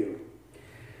persuade you?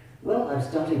 Well, I'm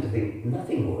starting to think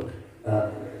nothing would,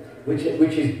 which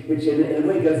in a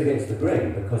way goes against the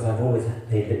grain, because I've always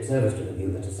paid lip service to the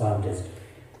view that a scientist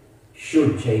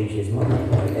should change his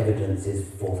mind when evidence is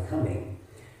forthcoming.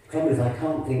 The trouble is, I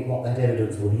can't think what that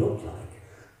evidence would look like.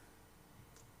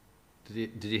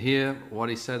 Did you hear what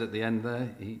he said at the end there?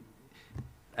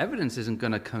 Evidence isn't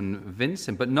going to convince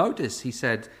him. But notice he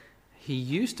said he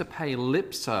used to pay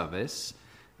lip service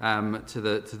to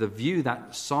the view that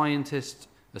a scientist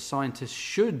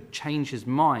should change his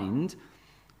mind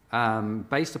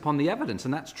based upon the evidence.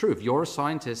 And that's true. If you're a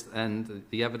scientist and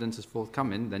the evidence is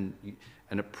forthcoming,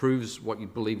 and it proves what you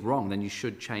believe wrong, then you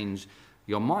should change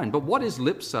your mind. But what is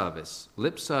lip service?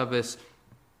 Lip service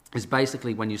is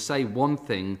basically when you say one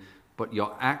thing, but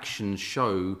your actions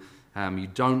show you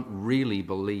don't really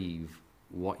believe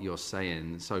what you're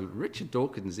saying. So Richard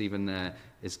Dawkins even there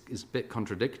is a bit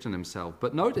contradicting himself.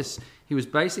 But notice he was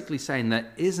basically saying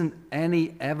there isn't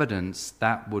any evidence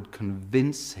that would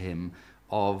convince him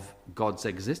of God's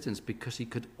existence, because he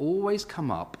could always come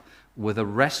up with a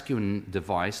rescuing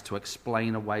device to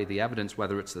explain away the evidence,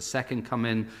 whether it's the second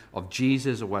coming of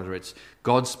Jesus or whether it's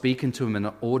God speaking to him in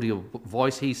an audio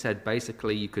voice. He said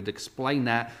basically you could explain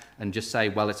that and just say,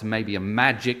 well, it's maybe a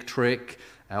magic trick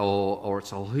or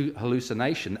it's a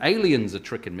hallucination. Aliens are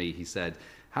tricking me, he said.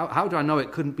 How do I know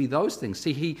it couldn't be those things?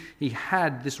 See, he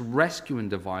had this rescuing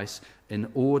device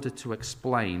in order to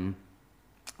explain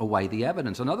away the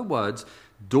evidence. In other words,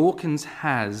 Dawkins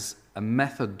has a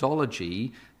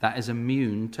methodology that is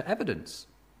immune to evidence.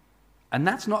 And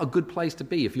that's not a good place to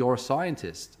be if you're a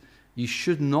scientist. You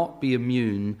should not be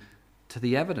immune to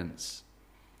the evidence.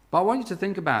 But I want you to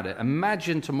think about it.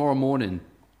 Imagine tomorrow morning,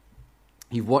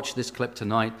 you've watched this clip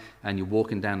tonight and you're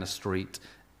walking down the street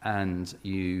and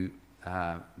you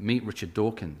meet Richard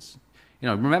Dawkins. You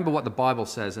know, remember what the Bible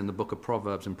says in the book of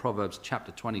Proverbs, in Proverbs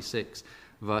chapter 26,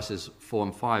 verses 4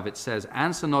 and 5. It says,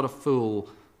 "Answer not a fool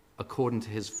according to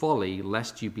his folly,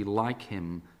 lest you be like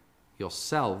him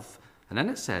yourself." And then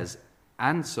it says,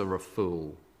 "Answer a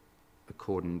fool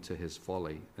according to his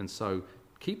folly." And so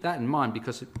keep that in mind,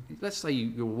 because let's say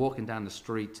you're walking down the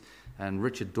street and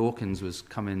Richard Dawkins was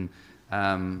coming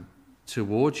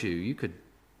towards you. You could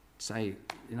say,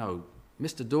 you know,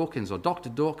 "Mr. Dawkins," or "Dr.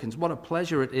 Dawkins, what a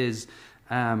pleasure it is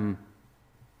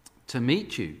to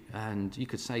meet you." And you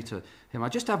could say to him, "I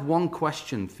just have one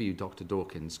question for you, Dr.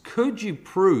 Dawkins. Could you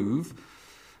prove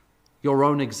your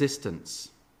own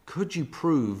existence? Could you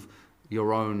prove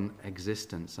your own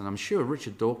existence?" And I'm sure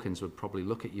Richard Dawkins would probably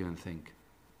look at you and think,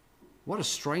 what a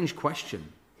strange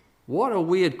question. What a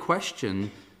weird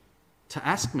question to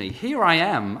ask me. Here I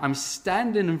am. I'm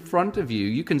standing in front of you.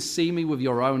 You can see me with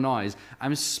your own eyes.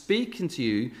 I'm speaking to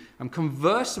you. I'm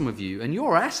conversing with you. And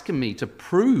you're asking me to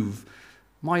prove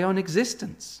my own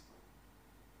existence.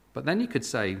 But then you could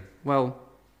say, well,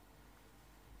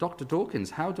 Dr.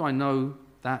 Dawkins, how do I know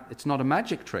that it's not a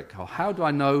magic trick? Or how do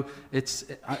I know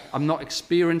I'm not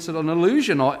experiencing an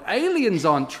illusion, or aliens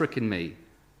aren't tricking me?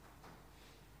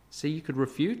 See, you could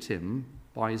refute him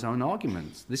by his own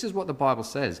arguments. This is what the Bible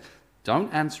says.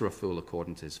 Don't answer a fool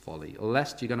according to his folly,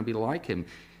 lest you're going to be like him.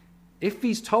 If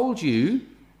he's told you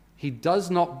he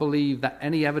does not believe that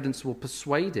any evidence will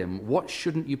persuade him, what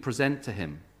shouldn't you present to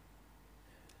him?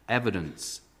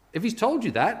 Evidence. If he's told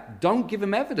you that, don't give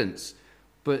him evidence,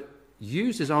 but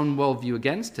use his own worldview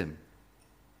against him.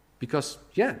 Because,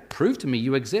 prove to me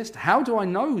you exist. How do I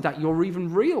know that you're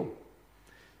even real?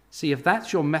 See, if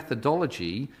that's your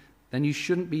methodology, then you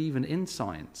shouldn't be even in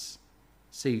science.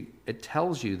 See, it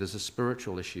tells you there's a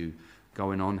spiritual issue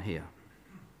going on here.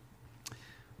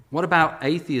 What about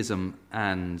atheism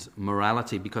and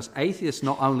morality? Because atheists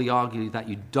not only argue that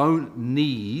you don't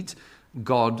need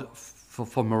God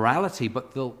for morality,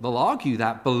 but they'll argue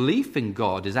that belief in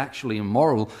God is actually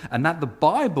immoral and that the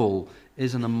Bible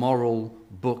is an immoral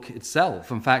book itself.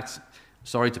 In fact,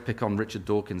 sorry to pick on Richard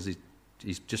Dawkins,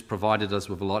 he's just provided us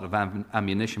with a lot of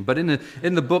ammunition. But in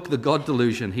the book, The God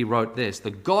Delusion, he wrote this: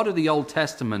 "The God of the Old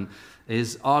Testament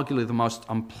is arguably the most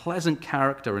unpleasant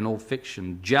character in all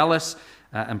fiction. Jealous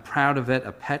and proud of it,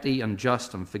 a petty,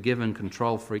 unjust, unforgiving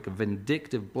control freak, a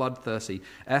vindictive, bloodthirsty,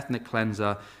 ethnic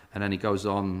cleanser." And then he goes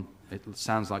on. It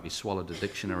sounds like he swallowed a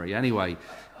dictionary. Anyway,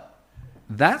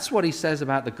 that's what he says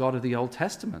about the God of the Old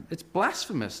Testament. It's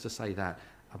blasphemous to say that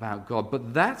about God,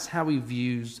 but that's how he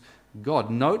views God.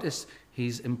 Notice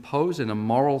he's imposing a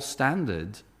moral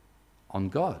standard on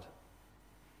God.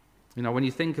 You know, when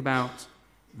you think about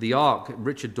the ark,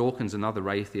 Richard Dawkins and other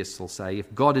atheists will say,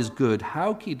 if God is good,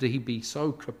 how could he be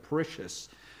so capricious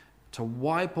to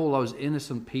wipe all those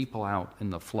innocent people out in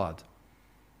the flood?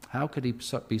 How could he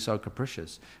be so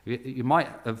capricious? You might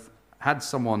have had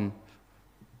someone...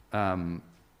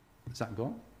 is that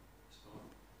gone?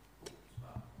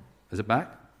 Is it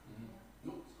back?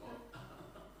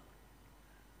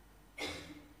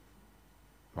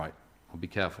 Right, I'll be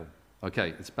careful.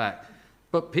 Okay, it's back.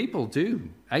 But people do,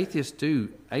 atheists do,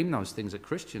 aim those things at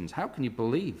Christians. How can you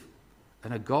believe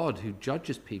in a God who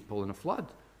judges people in a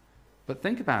flood? But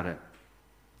think about it.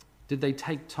 Did they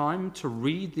take time to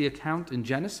read the account in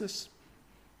Genesis?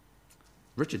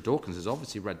 Richard Dawkins has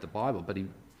obviously read the Bible, but he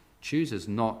chooses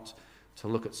not to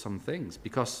look at some things.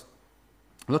 Because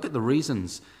look at the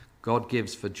reasons God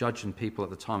gives for judging people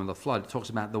at the time of the flood. It talks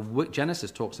about Genesis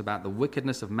talks about the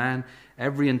wickedness of man.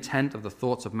 Every intent of the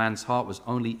thoughts of man's heart was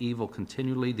only evil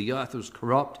continually. The earth was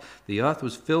corrupt. The earth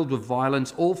was filled with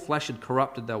violence. All flesh had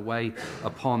corrupted their way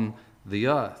upon the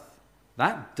earth.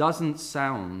 That doesn't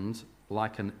sound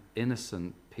like an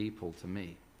innocent people to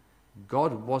me.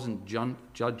 God wasn't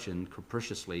judging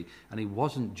capriciously, and he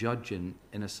wasn't judging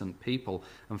innocent people.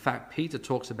 In fact, Peter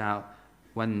talks about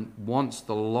when once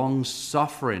the long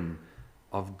suffering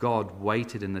of God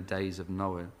waited in the days of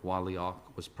Noah while the ark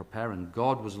was preparing.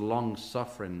 God was long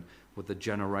suffering with the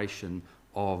generation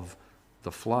of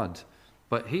the flood.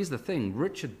 But here's the thing,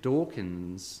 Richard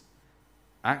Dawkins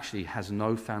actually has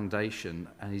no foundation,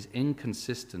 and he's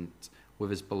inconsistent with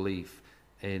his belief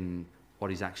in what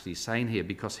he's actually saying here,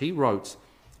 because he wrote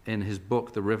in his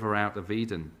book, The River Out of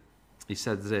Eden, he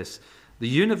said this: "The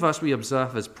universe we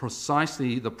observe has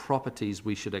precisely the properties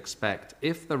we should expect.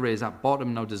 If there is at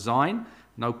bottom no design,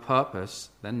 no purpose,"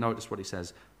 then notice what he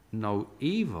says, "no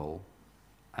evil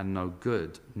and no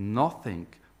good, nothing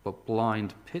but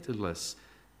blind, pitiless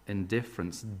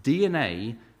indifference.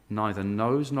 DNA neither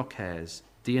knows nor cares.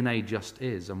 DNA just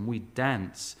is, and we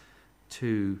dance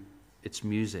to its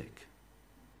music."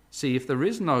 See, if there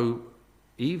is no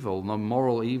evil, no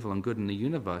moral evil and good in the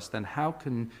universe, then how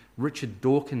can Richard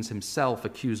Dawkins himself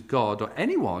accuse God or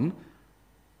anyone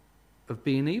of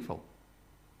being evil?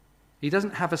 He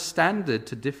doesn't have a standard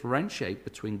to differentiate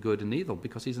between good and evil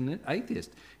because he's an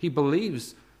atheist. He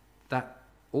believes that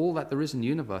all that there is in the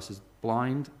universe is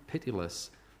blind, pitiless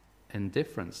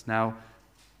indifference. Now,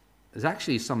 there's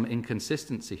actually some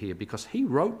inconsistency here because he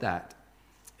wrote that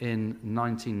in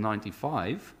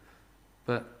 1995,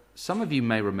 but some of you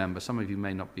may remember, some of you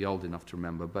may not be old enough to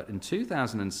remember, but in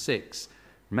 2006,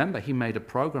 remember, he made a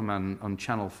program on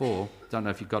Channel 4, don't know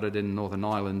if you got it in Northern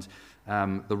Ireland,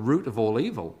 The Root of All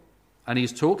Evil. And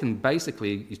he's talking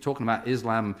about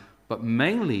Islam, but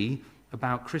mainly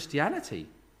about Christianity.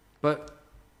 But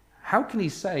how can he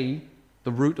say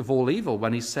the root of all evil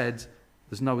when he said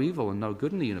there's no evil and no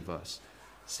good in the universe?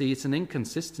 See, it's an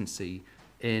inconsistency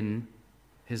in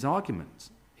his argument.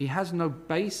 He has no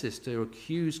basis to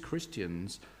accuse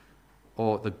Christians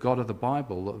or the God of the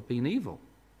Bible of being evil.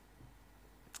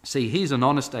 See, he's an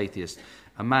honest atheist,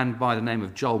 a man by the name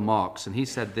of Joel Marks, and he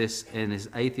said this in his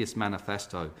Atheist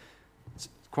Manifesto. It's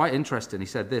quite interesting. He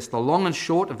said this: "The long and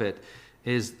short of it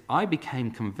is I became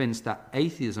convinced that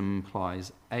atheism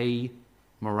implies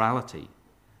amorality.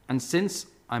 And since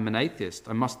I'm an atheist,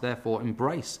 I must therefore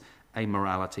embrace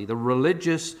amorality. The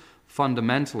religious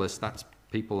fundamentalists," that's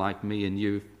people like me and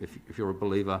you, if you're a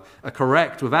believer, "are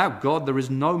correct. Without God, there is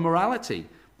no morality.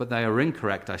 But they are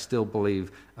incorrect, I still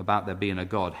believe, about there being a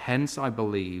God. Hence, I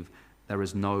believe there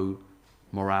is no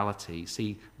morality."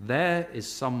 See, there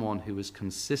is someone who is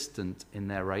consistent in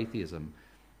their atheism.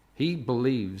 He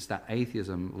believes that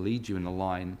atheism leads you in the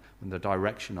line, in the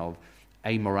direction of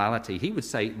amorality. He would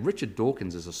say Richard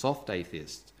Dawkins is a soft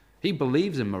atheist. He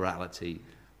believes in morality,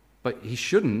 but he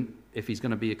shouldn't if he's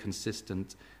going to be a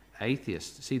consistent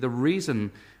atheist. See, the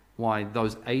reason why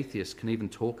those atheists can even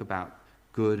talk about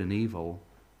good and evil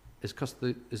is because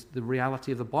is the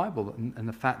reality of the Bible and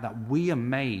the fact that we are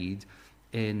made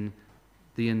in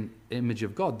the image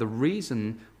of God. The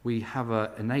reason we have an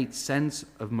innate sense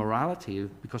of morality is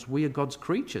because we are God's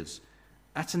creatures.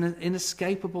 That's an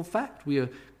inescapable fact. We are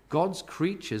God's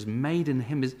creatures made in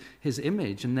his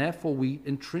image, and therefore we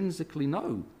intrinsically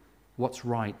know what's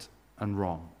right and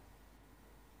wrong.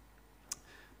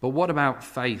 But what about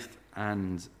faith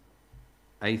and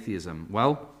atheism?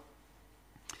 Well,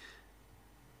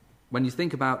 when you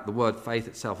think about the word faith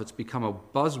itself, it's become a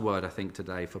buzzword, I think,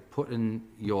 today for putting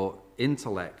your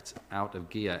intellect out of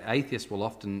gear. Atheists will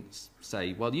often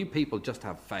say, well, you people just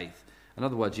have faith. In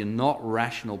other words, you're not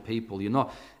rational people, you're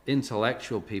not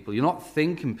intellectual people, you're not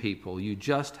thinking people, you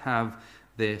just have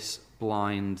this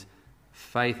blind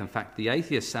faith. In fact, the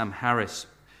atheist Sam Harris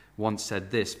once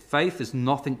said this: "Faith is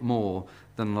nothing more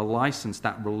than the license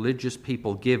that religious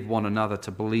people give one another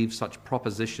to believe such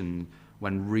proposition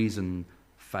when reason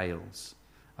fails."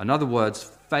 In other words,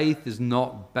 faith is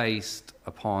not based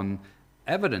upon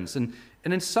evidence. And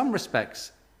in some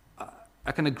respects,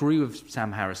 I can agree with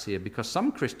Sam Harris here, because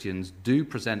some Christians do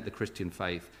present the Christian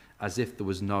faith as if there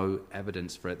was no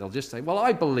evidence for it. They'll just say, well,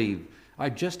 I believe, I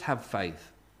just have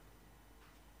faith.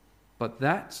 But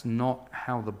that's not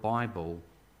how the Bible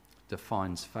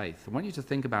defines faith. I want you to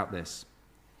think about this.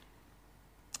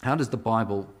 How does the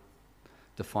Bible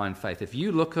define faith? If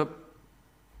you look up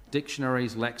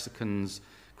dictionaries, lexicons,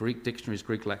 Greek dictionaries,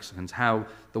 Greek lexicons, how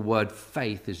the word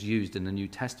faith is used in the New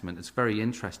Testament, it's very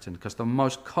interesting, because the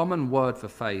most common word for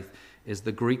faith is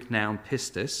the Greek noun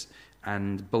pistis,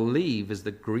 and believe is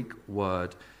the Greek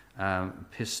word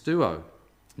pisteuo.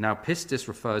 Now, pistis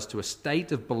refers to a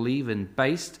state of believing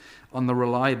based on the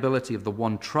reliability of the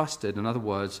one trusted. In other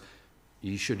words,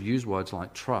 you should use words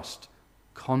like trust,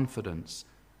 confidence,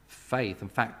 faith. In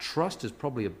fact, trust is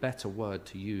probably a better word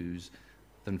to use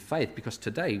than faith, because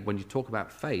today when you talk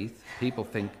about faith, people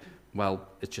think, well,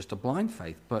 it's just a blind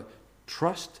faith. But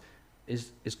trust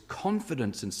is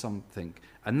confidence in something.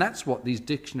 And that's what these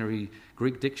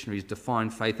Greek dictionaries define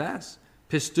faith as.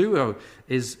 Pisteuo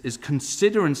is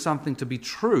considering something to be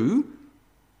true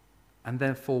and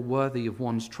therefore worthy of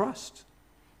one's trust.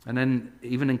 And then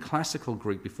even in classical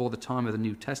Greek, before the time of the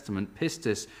New Testament,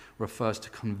 pistis refers to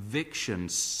conviction,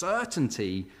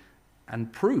 certainty,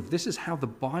 and proof. This is how the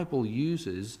Bible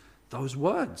uses those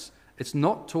words. It's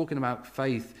not talking about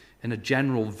faith in a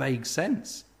general, vague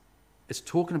sense. It's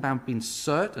talking about being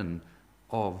certain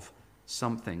of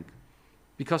something.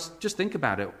 Because just think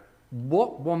about it.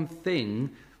 What one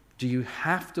thing do you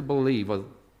have to believe, or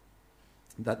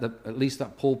at least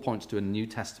that Paul points to in the New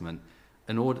Testament,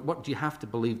 what do you have to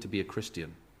believe to be a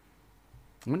Christian?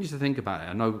 I want you to think about it.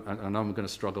 I know I'm going to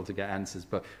struggle to get answers,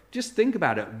 but just think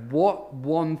about it. What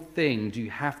one thing do you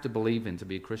have to believe in to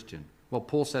be a Christian? Well,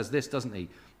 Paul says this, doesn't he,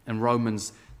 in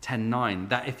Romans 10:9,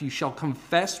 that if you shall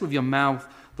confess with your mouth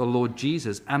the Lord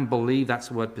Jesus and believe, that's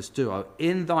the word pisteuo,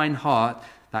 in thine heart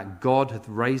that God hath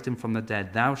raised him from the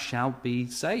dead, thou shalt be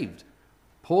saved.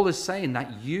 Paul is saying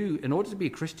that in order to be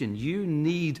a Christian, you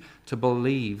need to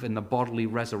believe in the bodily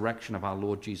resurrection of our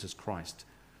Lord Jesus Christ.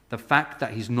 The fact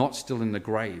that he's not still in the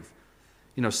grave.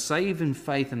 Saving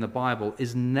faith in the Bible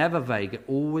is never vague. It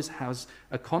always has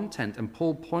a content. And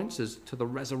Paul points us to the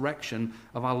resurrection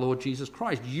of our Lord Jesus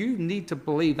Christ. You need to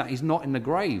believe that he's not in the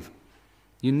grave.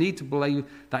 You need to believe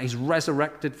that he's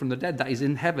resurrected from the dead, that he's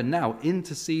in heaven now,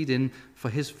 interceding for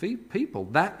his people.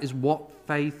 That is what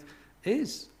faith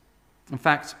is. In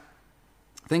fact,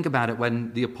 think about it.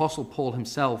 When the Apostle Paul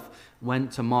himself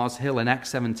went to Mars Hill in Acts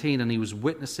 17 and he was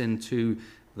witnessing to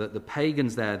the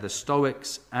pagans there, the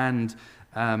Stoics and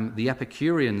the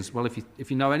Epicureans. Well,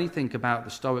 if you know anything about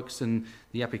the Stoics and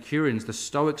the Epicureans, the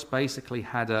Stoics basically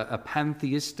had a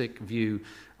pantheistic view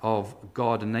of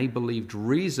God, and they believed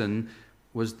reason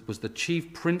was the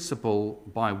chief principle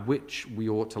by which we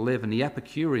ought to live. And the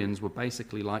Epicureans were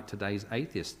basically like today's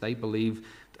atheists. They believed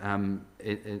in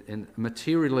a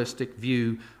materialistic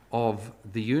view of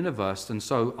the universe. And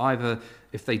so either,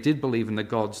 if they did believe in the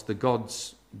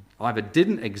gods either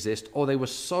didn't exist, or they were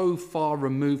so far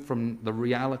removed from the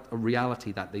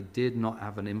reality that they did not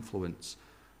have an influence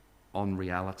on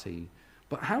reality.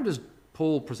 But how does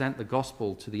Paul present the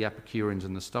gospel to the Epicureans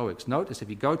and the Stoics? Notice, if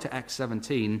you go to Acts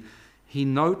 17, he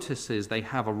notices they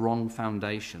have a wrong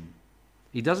foundation.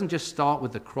 He doesn't just start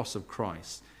with the cross of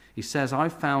Christ. He says, I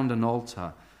found an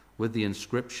altar with the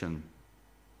inscription,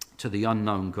 to the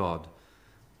unknown God.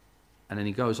 And then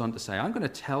he goes on to say, I'm going to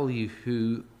tell you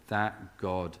who that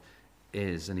God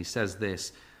is. And he says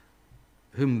this,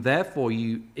 whom therefore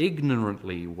you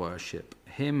ignorantly worship,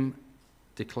 him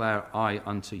declare I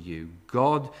unto you,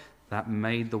 God that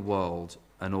made the world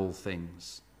and all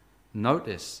things.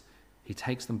 Notice, he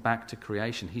takes them back to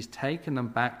creation. He's taken them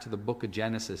back to the book of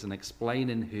Genesis and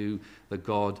explaining who the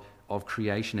God of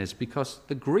creation is, because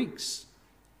the Greeks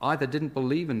either didn't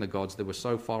believe in the gods, they were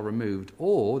so far removed,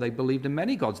 or they believed in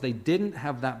many gods. They didn't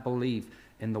have that belief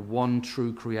in the one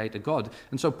true creator God.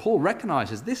 And so Paul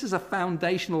recognizes this is a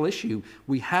foundational issue.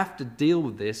 We have to deal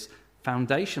with this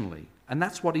foundationally. And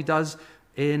that's what he does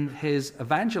in his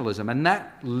evangelism. And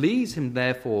that leads him,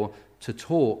 therefore, to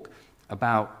talk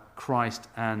about Christ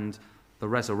and the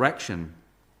resurrection.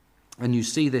 And you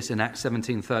see this in Acts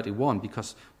 17:31,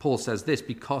 because Paul says this,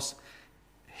 because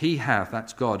he hath,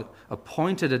 that's God,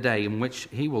 appointed a day in which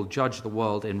he will judge the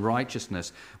world in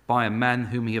righteousness by a man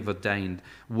whom he hath ordained.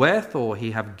 Wherefore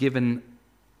he hath given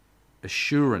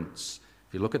assurance.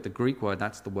 If you look at the Greek word,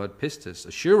 that's the word pistis,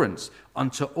 assurance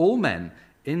unto all men,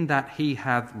 in that he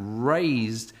hath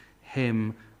raised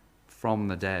him from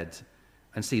the dead.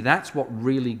 And see, that's what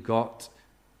really got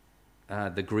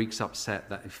the Greeks upset,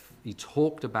 that he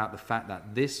talked about the fact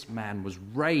that this man was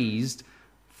raised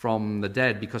from the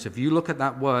dead. Because if you look at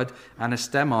that word,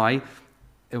 anastemai,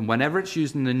 and whenever it's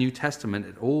used in the New Testament,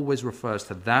 it always refers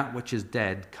to that which is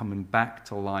dead coming back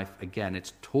to life again.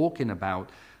 It's talking about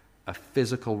a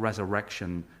physical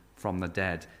resurrection from the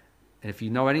dead. And if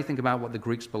you know anything about what the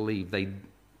Greeks believed,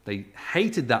 they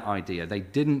hated that idea. They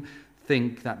didn't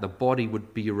think that the body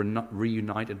would be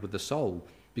reunited with the soul.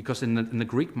 Because in the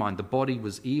Greek mind, the body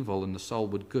was evil and the soul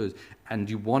was good. And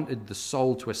you wanted the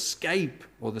soul to escape,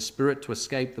 or the spirit to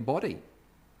escape the body.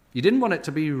 You didn't want it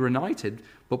to be reunited,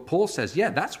 but Paul says, yeah,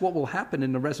 that's what will happen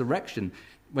in the resurrection.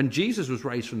 When Jesus was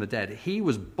raised from the dead, he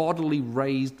was bodily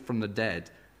raised from the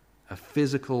dead, a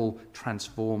physical,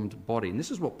 transformed body. And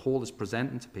this is what Paul is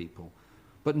presenting to people.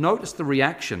 But notice the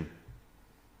reaction.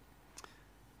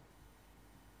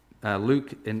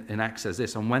 Luke in Acts says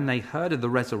this, and when they heard of the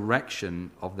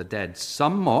resurrection of the dead,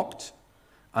 some mocked,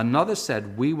 Another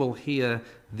said, "We will hear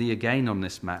thee again on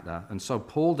this matter." And so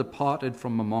Paul departed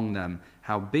from among them.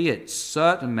 Howbeit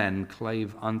certain men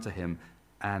clave unto him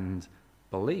and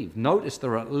believed. Notice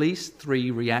there are at least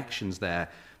 3 reactions there.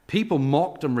 People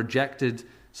mocked and rejected,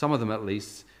 some of them at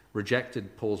least,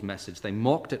 rejected Paul's message. They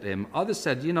mocked at him. Others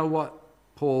said, "You know what,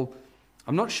 Paul,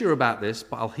 I'm not sure about this,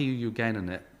 but I'll hear you again on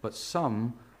it." But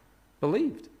some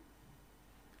believed.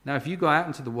 Now, if you go out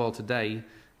into the world today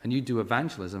and you do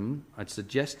evangelism, I'd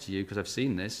suggest to you, because I've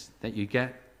seen this, that you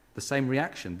get the same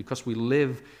reaction, because we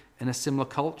live in a similar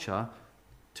culture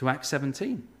to Acts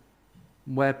 17,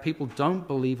 where people don't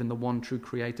believe in the one true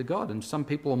creator God. And some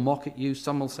people will mock at you,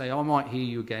 some will say, "Oh, I might hear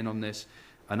you again on this,"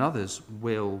 and others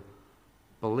will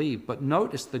believe. But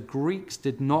notice the Greeks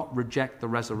did not reject the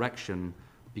resurrection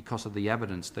because of the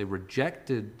evidence. They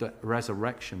rejected the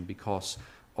resurrection because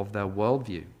of their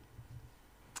worldview.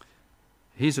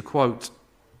 Here's a quote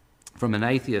from an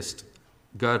atheist,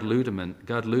 Gerd Ludemann.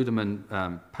 Gerd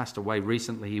Ludemann passed away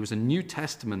recently. He was a New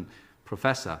Testament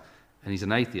professor, and he's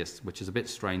an atheist, which is a bit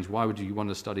strange. Why would you want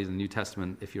to study the New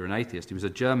Testament if you're an atheist? He was a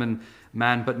German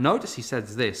man, but notice he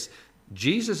says this: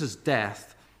 Jesus'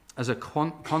 death as a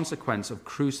consequence of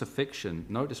crucifixion,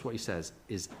 notice what he says,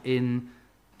 is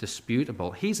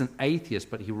indisputable. He's an atheist,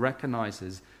 but he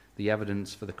recognizes the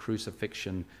evidence for the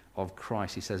crucifixion of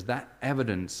Christ. He says that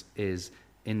evidence is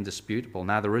indisputable.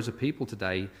 Now, there is a people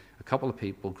today, a couple of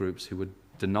people groups who would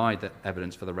deny the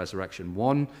evidence for the resurrection.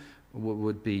 One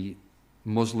would be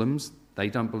Muslims. They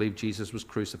don't believe Jesus was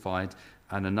crucified.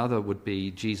 And another would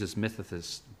be Jesus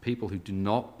mythicists, people who do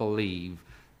not believe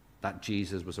that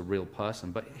Jesus was a real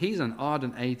person. But he's an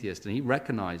ardent atheist, and he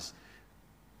recognized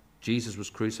Jesus was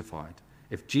crucified.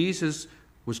 If Jesus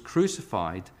was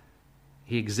crucified,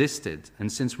 he existed.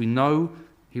 And since we know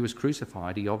he was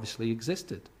crucified, he obviously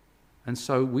existed. And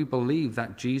so we believe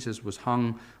that Jesus was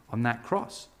hung on that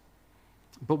cross.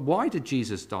 But why did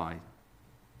Jesus die?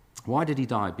 Why did he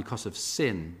die? Because of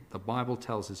sin. The Bible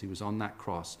tells us he was on that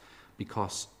cross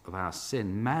because of our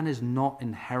sin. Man is not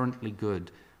inherently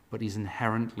good, but he's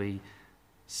inherently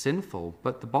sinful.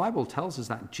 But the Bible tells us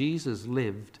that Jesus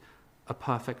lived a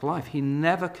perfect life. He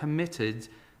never committed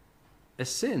a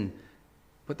sin.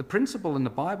 But the principle in the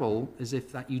Bible is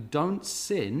if that you don't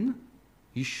sin,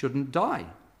 you shouldn't die.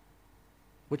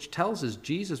 Which tells us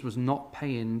Jesus was not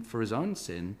paying for his own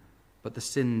sin, but the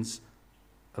sins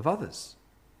of others.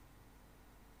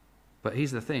 But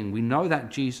here's the thing. We know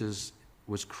that Jesus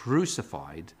was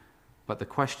crucified, but the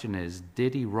question is,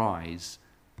 did he rise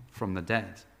from the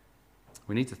dead?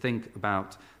 We need to think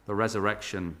about the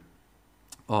resurrection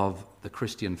of the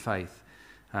Christian faith,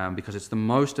 because it's the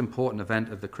most important event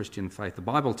of the Christian faith. The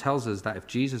Bible tells us that if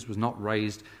Jesus was not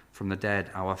raised from the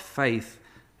dead, our faith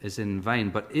is in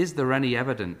vain. But is there any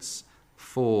evidence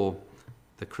for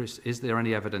the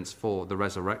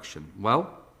resurrection?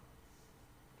 Well,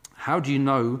 how do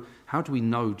we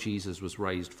know Jesus was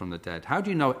raised from the dead? How do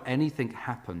you know anything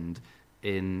happened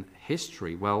in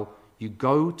history? Well, you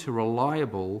go to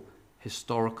reliable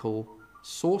historical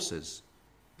sources.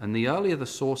 And the earlier the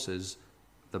sources,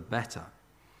 the better.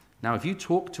 Now, if you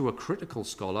talk to a critical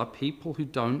scholar, people who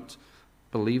don't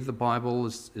believe the Bible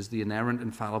is the inerrant,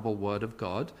 infallible word of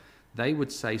God, they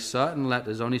would say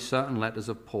only certain letters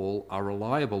of Paul are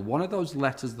reliable. One of those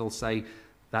letters they'll say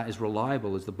that is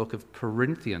reliable is the book of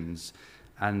Corinthians.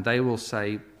 And they will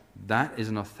say that is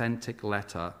an authentic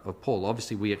letter of Paul.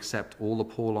 Obviously, we accept all the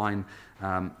Pauline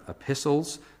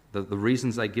epistles. The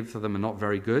reasons they give for them are not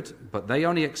very good, but they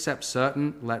only accept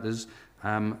certain letters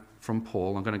from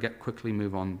Paul. I'm going to quickly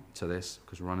move on to this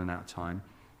because we're running out of time.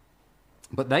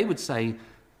 But they would say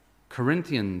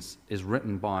Corinthians is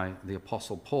written by the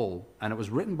Apostle Paul, and it was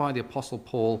written by the Apostle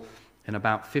Paul in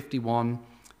about 51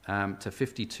 to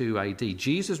 52 AD.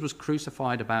 Jesus was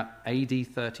crucified about AD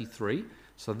 33,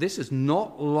 so this is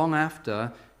not long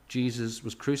after Jesus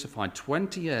was crucified.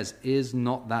 20 years is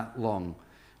not that long.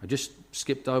 I just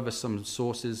skipped over some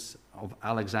sources of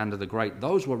Alexander the Great.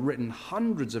 Those were written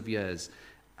hundreds of years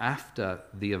after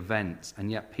the event,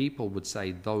 and yet people would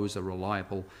say those are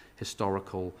reliable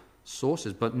historical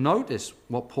sources. But notice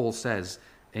what Paul says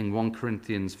in 1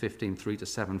 Corinthians 15,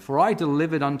 3-7. For I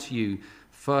delivered unto you,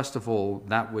 first of all,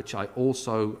 that which I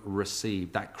also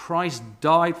received, that Christ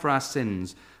died for our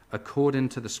sins according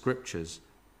to the Scriptures,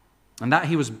 and that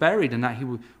he was buried, and that he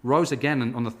rose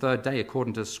again on the third day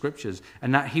according to the Scriptures,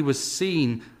 and that he was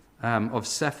seen of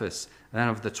Cephas, and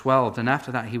of the 12, and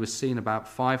after that he was seen about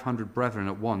 500 brethren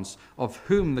at once, of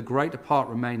whom the greater part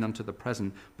remain unto the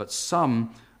present, but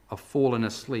some are fallen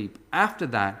asleep. After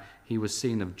that he was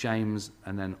seen of James,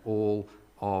 and then all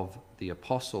of the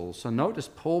apostles. So notice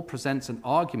Paul presents an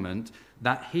argument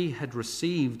that he had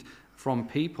received from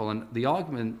people, and the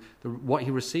argument, what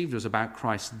he received was about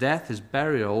Christ's death, his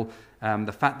burial,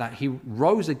 the fact that he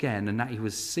rose again and that he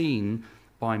was seen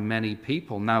by many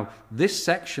people. Now, this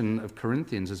section of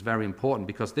Corinthians is very important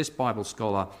because this Bible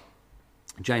scholar,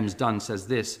 James Dunn, says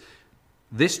this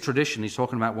tradition, he's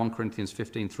talking about 1 Corinthians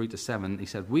 15, 3-7, he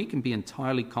said, we can be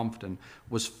entirely confident,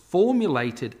 was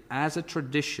formulated as a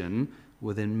tradition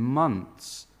within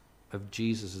months of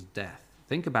Jesus' death.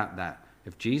 Think about that.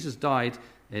 If Jesus died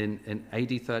in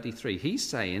AD 33, he's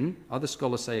saying, other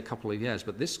scholars say a couple of years,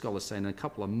 but this scholar's saying a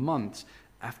couple of months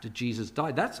after Jesus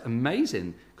died. That's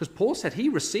amazing, because Paul said he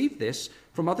received this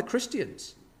from other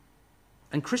Christians.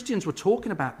 And Christians were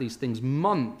talking about these things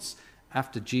months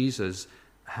after Jesus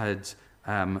had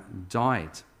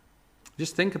died.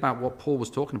 Just think about what Paul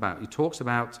was talking about. He talks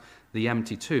about the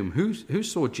empty tomb. Who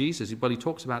saw Jesus? Well, he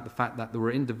talks about the fact that there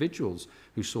were individuals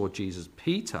who saw Jesus.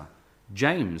 Peter,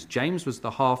 James. James was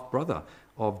the half-brother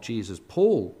of Jesus.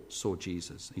 Paul saw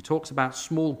Jesus. He talks about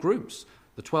small groups,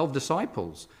 the 12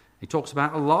 disciples. He talks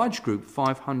about a large group,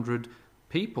 500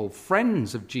 people.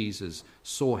 Friends of Jesus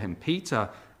saw him. Peter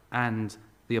and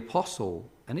the apostle,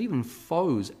 and even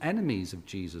foes, enemies of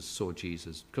Jesus, saw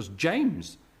Jesus. Because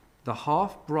James, the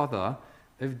half-brother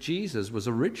of Jesus, was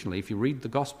originally, if you read the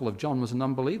Gospel of John, was an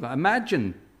unbeliever.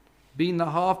 Imagine being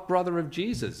the half-brother of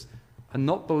Jesus and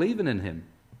not believing in him.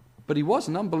 But he was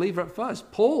an unbeliever at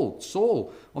first. Paul,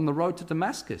 Saul, on the road to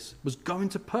Damascus, was going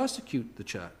to persecute the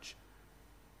church.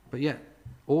 But yet,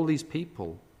 all these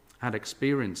people had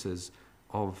experiences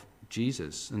of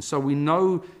Jesus. And so we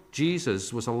know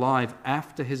Jesus was alive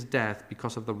after his death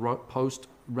because of the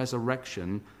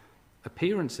post-resurrection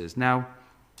appearances. Now,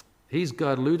 here's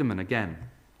Gerd Ludemann again.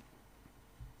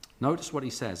 Notice what he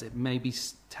says. It may be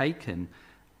taken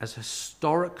as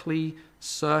historically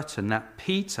certain that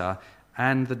Peter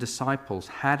and the disciples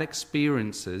had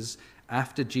experiences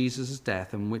after Jesus'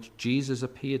 death in which Jesus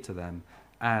appeared to them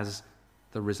as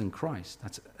the risen Christ.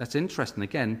 That's interesting.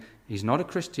 Again, he's not a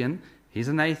Christian, he's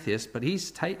an atheist, but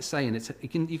he's saying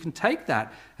you can take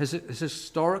that as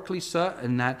historically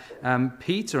certain that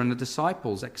Peter and the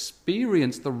disciples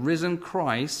experienced the risen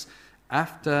Christ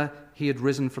after he had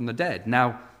risen from the dead.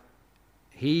 Now,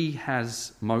 he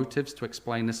has motives to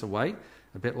explain this away,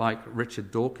 a bit like Richard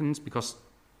Dawkins, because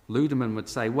Ludemann would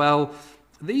say, well,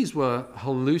 these were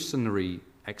hallucinatory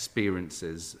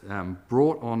experiences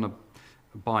brought on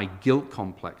by guilt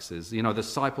complexes. You know, the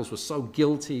disciples were so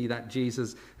guilty that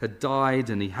Jesus had died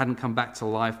and he hadn't come back to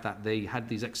life that they had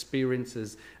these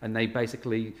experiences and they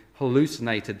basically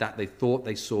hallucinated that they thought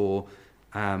they saw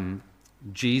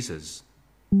Jesus.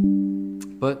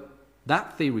 But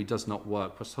that theory does not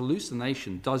work, because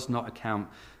hallucination does not account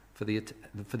for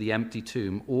the empty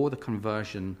tomb or the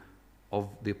conversion of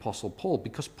the Apostle Paul,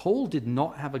 because Paul did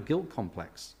not have a guilt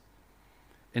complex.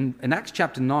 In Acts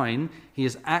chapter 9, he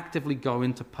is actively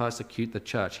going to persecute the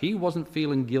church. He wasn't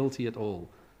feeling guilty at all.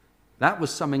 That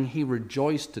was something he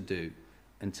rejoiced to do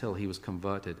until he was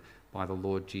converted by the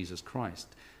Lord Jesus Christ.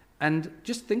 And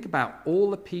just think about all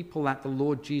the people that the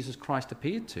Lord Jesus Christ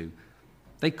appeared to.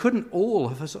 They couldn't all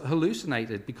have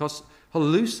hallucinated, because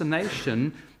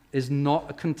hallucination is not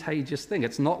a contagious thing.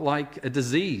 It's not like a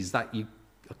disease, a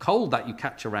cold that you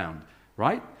catch around,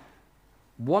 right?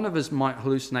 One of us might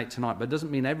hallucinate tonight, but it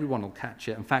doesn't mean everyone will catch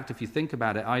it. In fact, if you think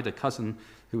about it, I had a cousin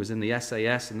who was in the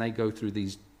SAS, and they go through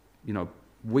these,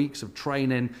 weeks of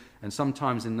training, and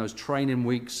sometimes in those training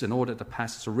weeks, in order to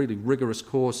pass, it's a really rigorous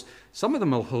course, some of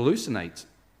them will hallucinate,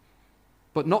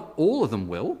 but not all of them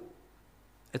will.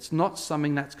 It's not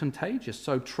something that's contagious.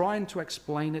 So trying to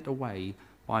explain it away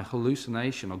by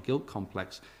hallucination or guilt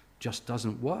complex just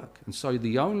doesn't work. And so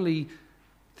the only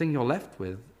thing you're left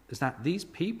with is that these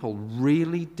people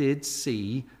really did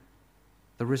see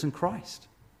the risen Christ.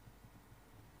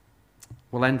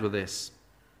 We'll end with this.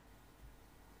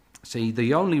 See,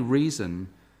 the only reason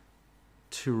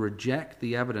to reject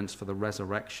the evidence for the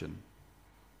resurrection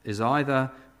is either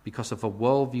because of a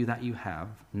worldview that you have,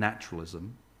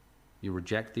 naturalism, you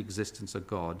reject the existence of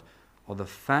God, or the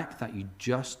fact that you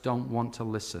just don't want to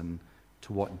listen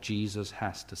to what Jesus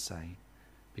has to say.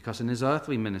 Because in his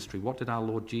earthly ministry, what did our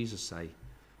Lord Jesus say?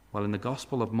 Well, in the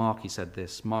Gospel of Mark, he said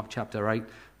this, Mark chapter 8,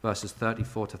 verses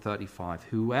 34 to 35.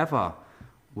 Whoever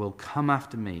will come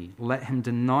after me, let him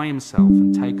deny himself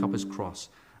and take up his cross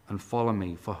and follow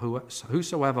me. For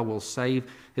whosoever will save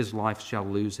his life shall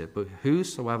lose it. But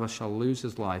whosoever shall lose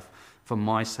his life for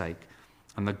my sake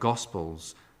and the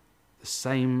gospel's, the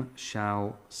same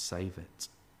shall save it.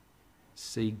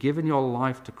 See, giving your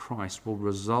life to Christ will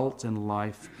result in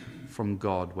life from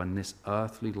God when this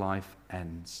earthly life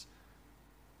ends.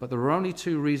 But there are only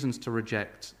two reasons to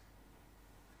reject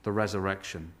the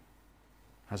resurrection.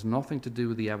 It has nothing to do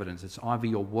with the evidence. It's either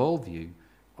your worldview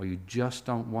or you just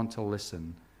don't want to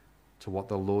listen to what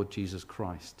the Lord Jesus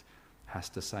Christ has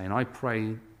to say. And I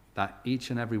pray that each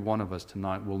and every one of us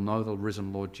tonight will know the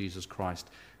risen Lord Jesus Christ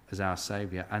as our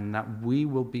Saviour, and that we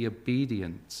will be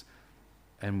obedient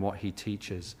in what he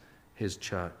teaches his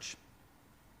church.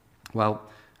 Well,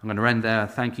 I'm going to end there.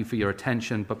 Thank you for your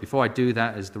attention. But before I do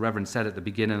that, as the Reverend said at the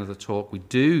beginning of the talk, we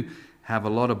do have a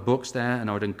lot of books there, and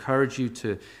I would encourage you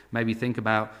to maybe think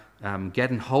about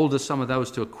getting hold of some of those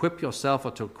to equip yourself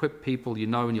or to equip people you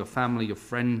know in your family, your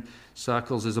friend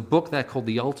circles. There's a book there called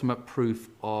The Ultimate Proof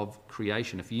of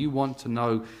Creation. If you want to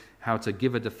know how to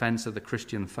give a defense of the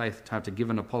Christian faith, how to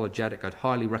give an apologetic, I'd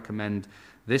highly recommend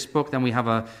this book. Then we have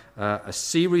a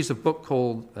series of books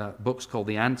called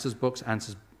the Answers books,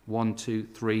 Answers 1, 2,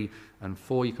 3, and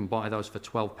 4. You can buy those for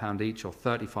 £12 each or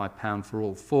 £35 for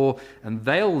all four. And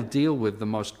they'll deal with the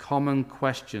most common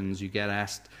questions you get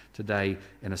asked today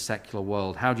in a secular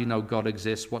world. How do you know God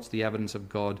exists? What's the evidence of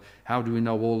God? How do we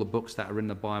know all the books that are in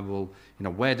the Bible?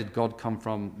 Where did God come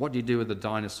from? What do you do with the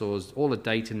dinosaurs? All the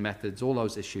dating methods, all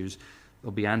those issues,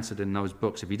 they'll be answered in those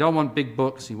books. If you don't want big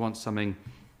books, you want something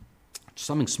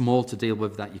small to deal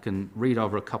with that you can read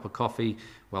over a cup of coffee,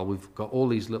 well, we've got all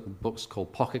these little books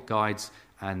called pocket guides,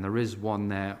 and there is one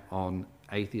there on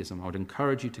atheism. I would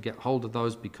encourage you to get hold of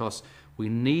those because we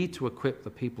need to equip the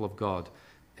people of God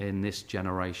in this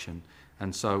generation.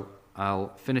 And so I'll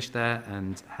finish there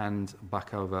and hand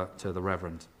back over to the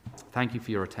Reverend. Thank you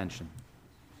for your attention.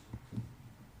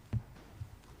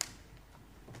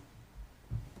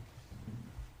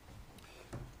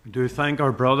 We do thank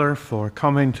our brother for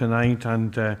coming tonight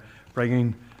and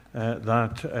bringing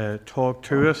that talk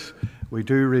to us. We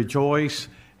do rejoice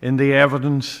in the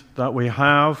evidence that we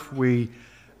have. We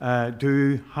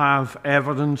do have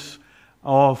evidence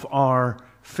of our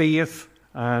faith,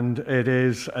 and it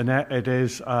is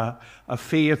a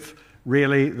faith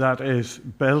really that is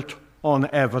built on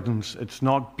evidence. It's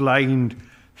not blind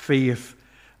faith.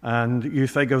 And you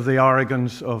think of the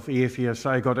arrogance of atheists.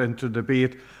 I got into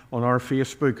debate on our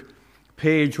Facebook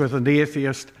page with an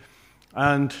atheist,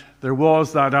 and there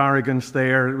was that arrogance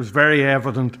there. It was very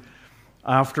evident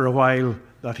after a while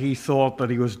that he thought that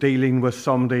he was dealing with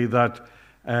somebody that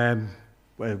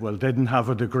didn't have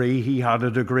a degree. He had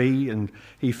a degree, and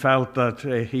he felt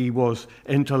that he was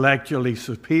intellectually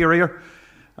superior.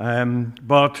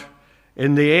 But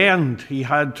in the end, he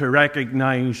had to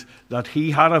recognize that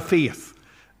he had a faith,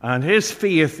 and his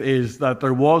faith is that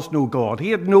there was no God.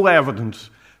 He had no evidence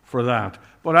for that.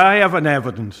 But I have an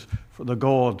evidence for the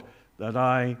God that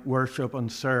I worship and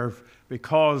serve,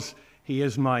 because he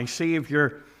is my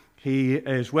Savior. He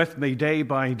is with me day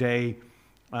by day.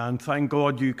 And thank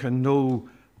God you can know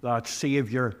that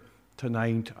Savior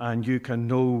tonight, and you can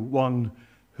know one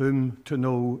whom to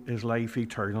know is life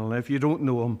eternal. If you don't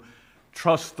know him,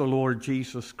 trust the Lord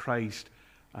Jesus Christ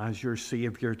as your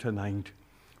Savior tonight.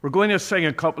 We're going to sing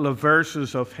a couple of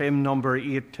verses of hymn number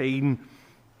 18.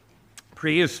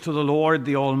 Praise to the Lord,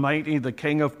 the Almighty, the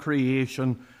King of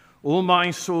creation. O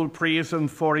my soul, praise him,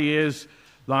 for he is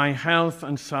thy health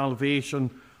and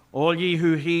salvation. All ye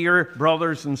who hear,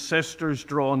 brothers and sisters,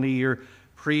 draw near.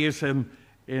 Praise him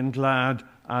in glad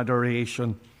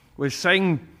adoration. We'll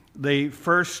sing the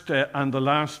first and the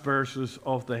last verses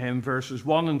of the hymn, verses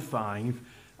 1 and 5,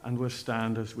 and we'll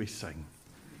stand as we sing.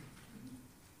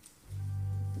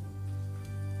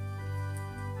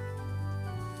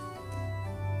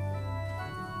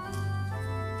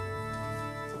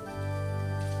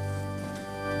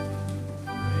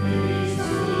 Praise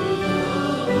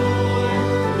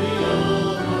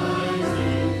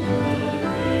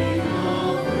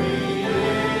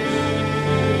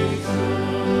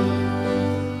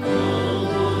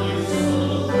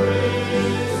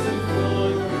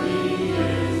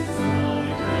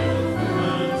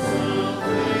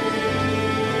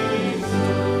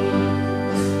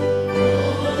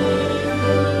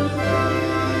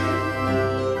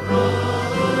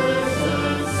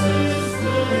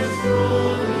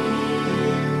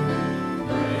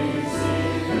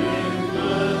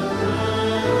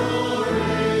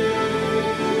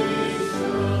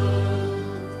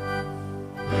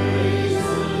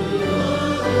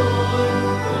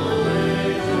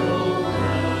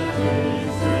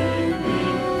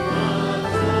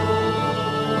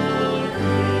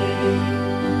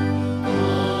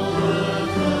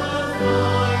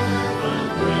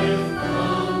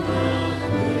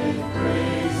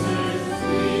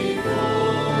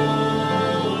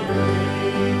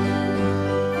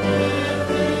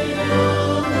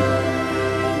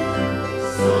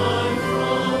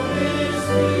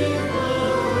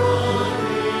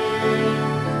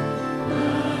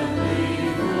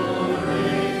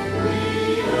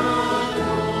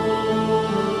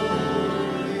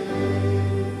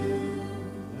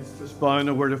bow in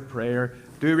a word of prayer.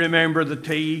 Do remember the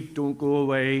tea. Don't go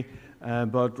away,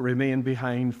 but remain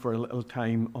behind for a little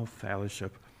time of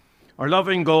fellowship. Our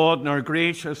loving God and our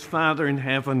gracious Father in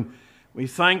heaven, we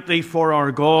thank Thee for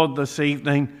our God this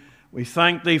evening. We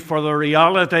thank Thee for the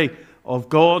reality of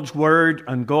God's word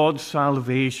and God's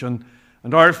salvation.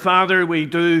 And our Father, we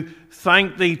do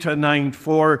thank Thee tonight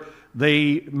for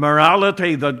the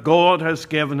morality that God has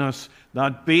given us,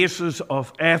 that basis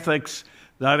of ethics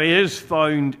that is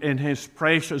found in His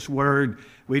precious word.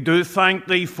 We do thank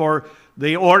Thee for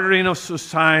the ordering of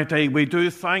society. We do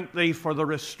thank Thee for the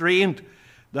restraint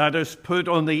that is put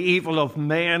on the evil of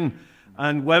men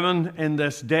and women in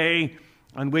this day.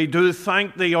 And we do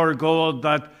thank Thee, our God,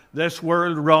 that this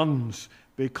world runs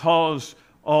because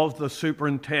of the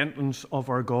superintendence of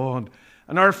our God.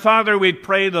 And our Father, we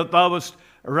pray that Thou wouldst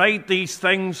write these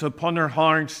things upon our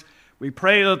hearts. We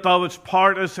pray that Thou wouldst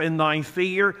part us in Thy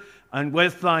fear, and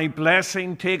with Thy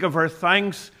blessing take of our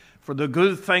thanks for the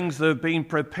good things that have been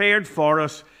prepared for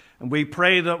us. And we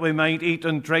pray that we might eat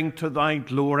and drink to Thy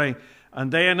glory. And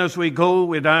then as we go,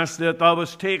 we'd ask that Thou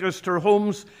wouldst take us to our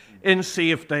homes in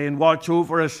safety and watch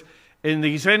over us in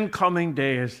these incoming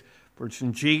days. For it's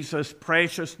in Jesus'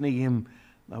 precious name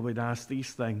that we'd ask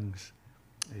these things.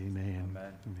 Amen.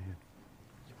 Amen. Amen.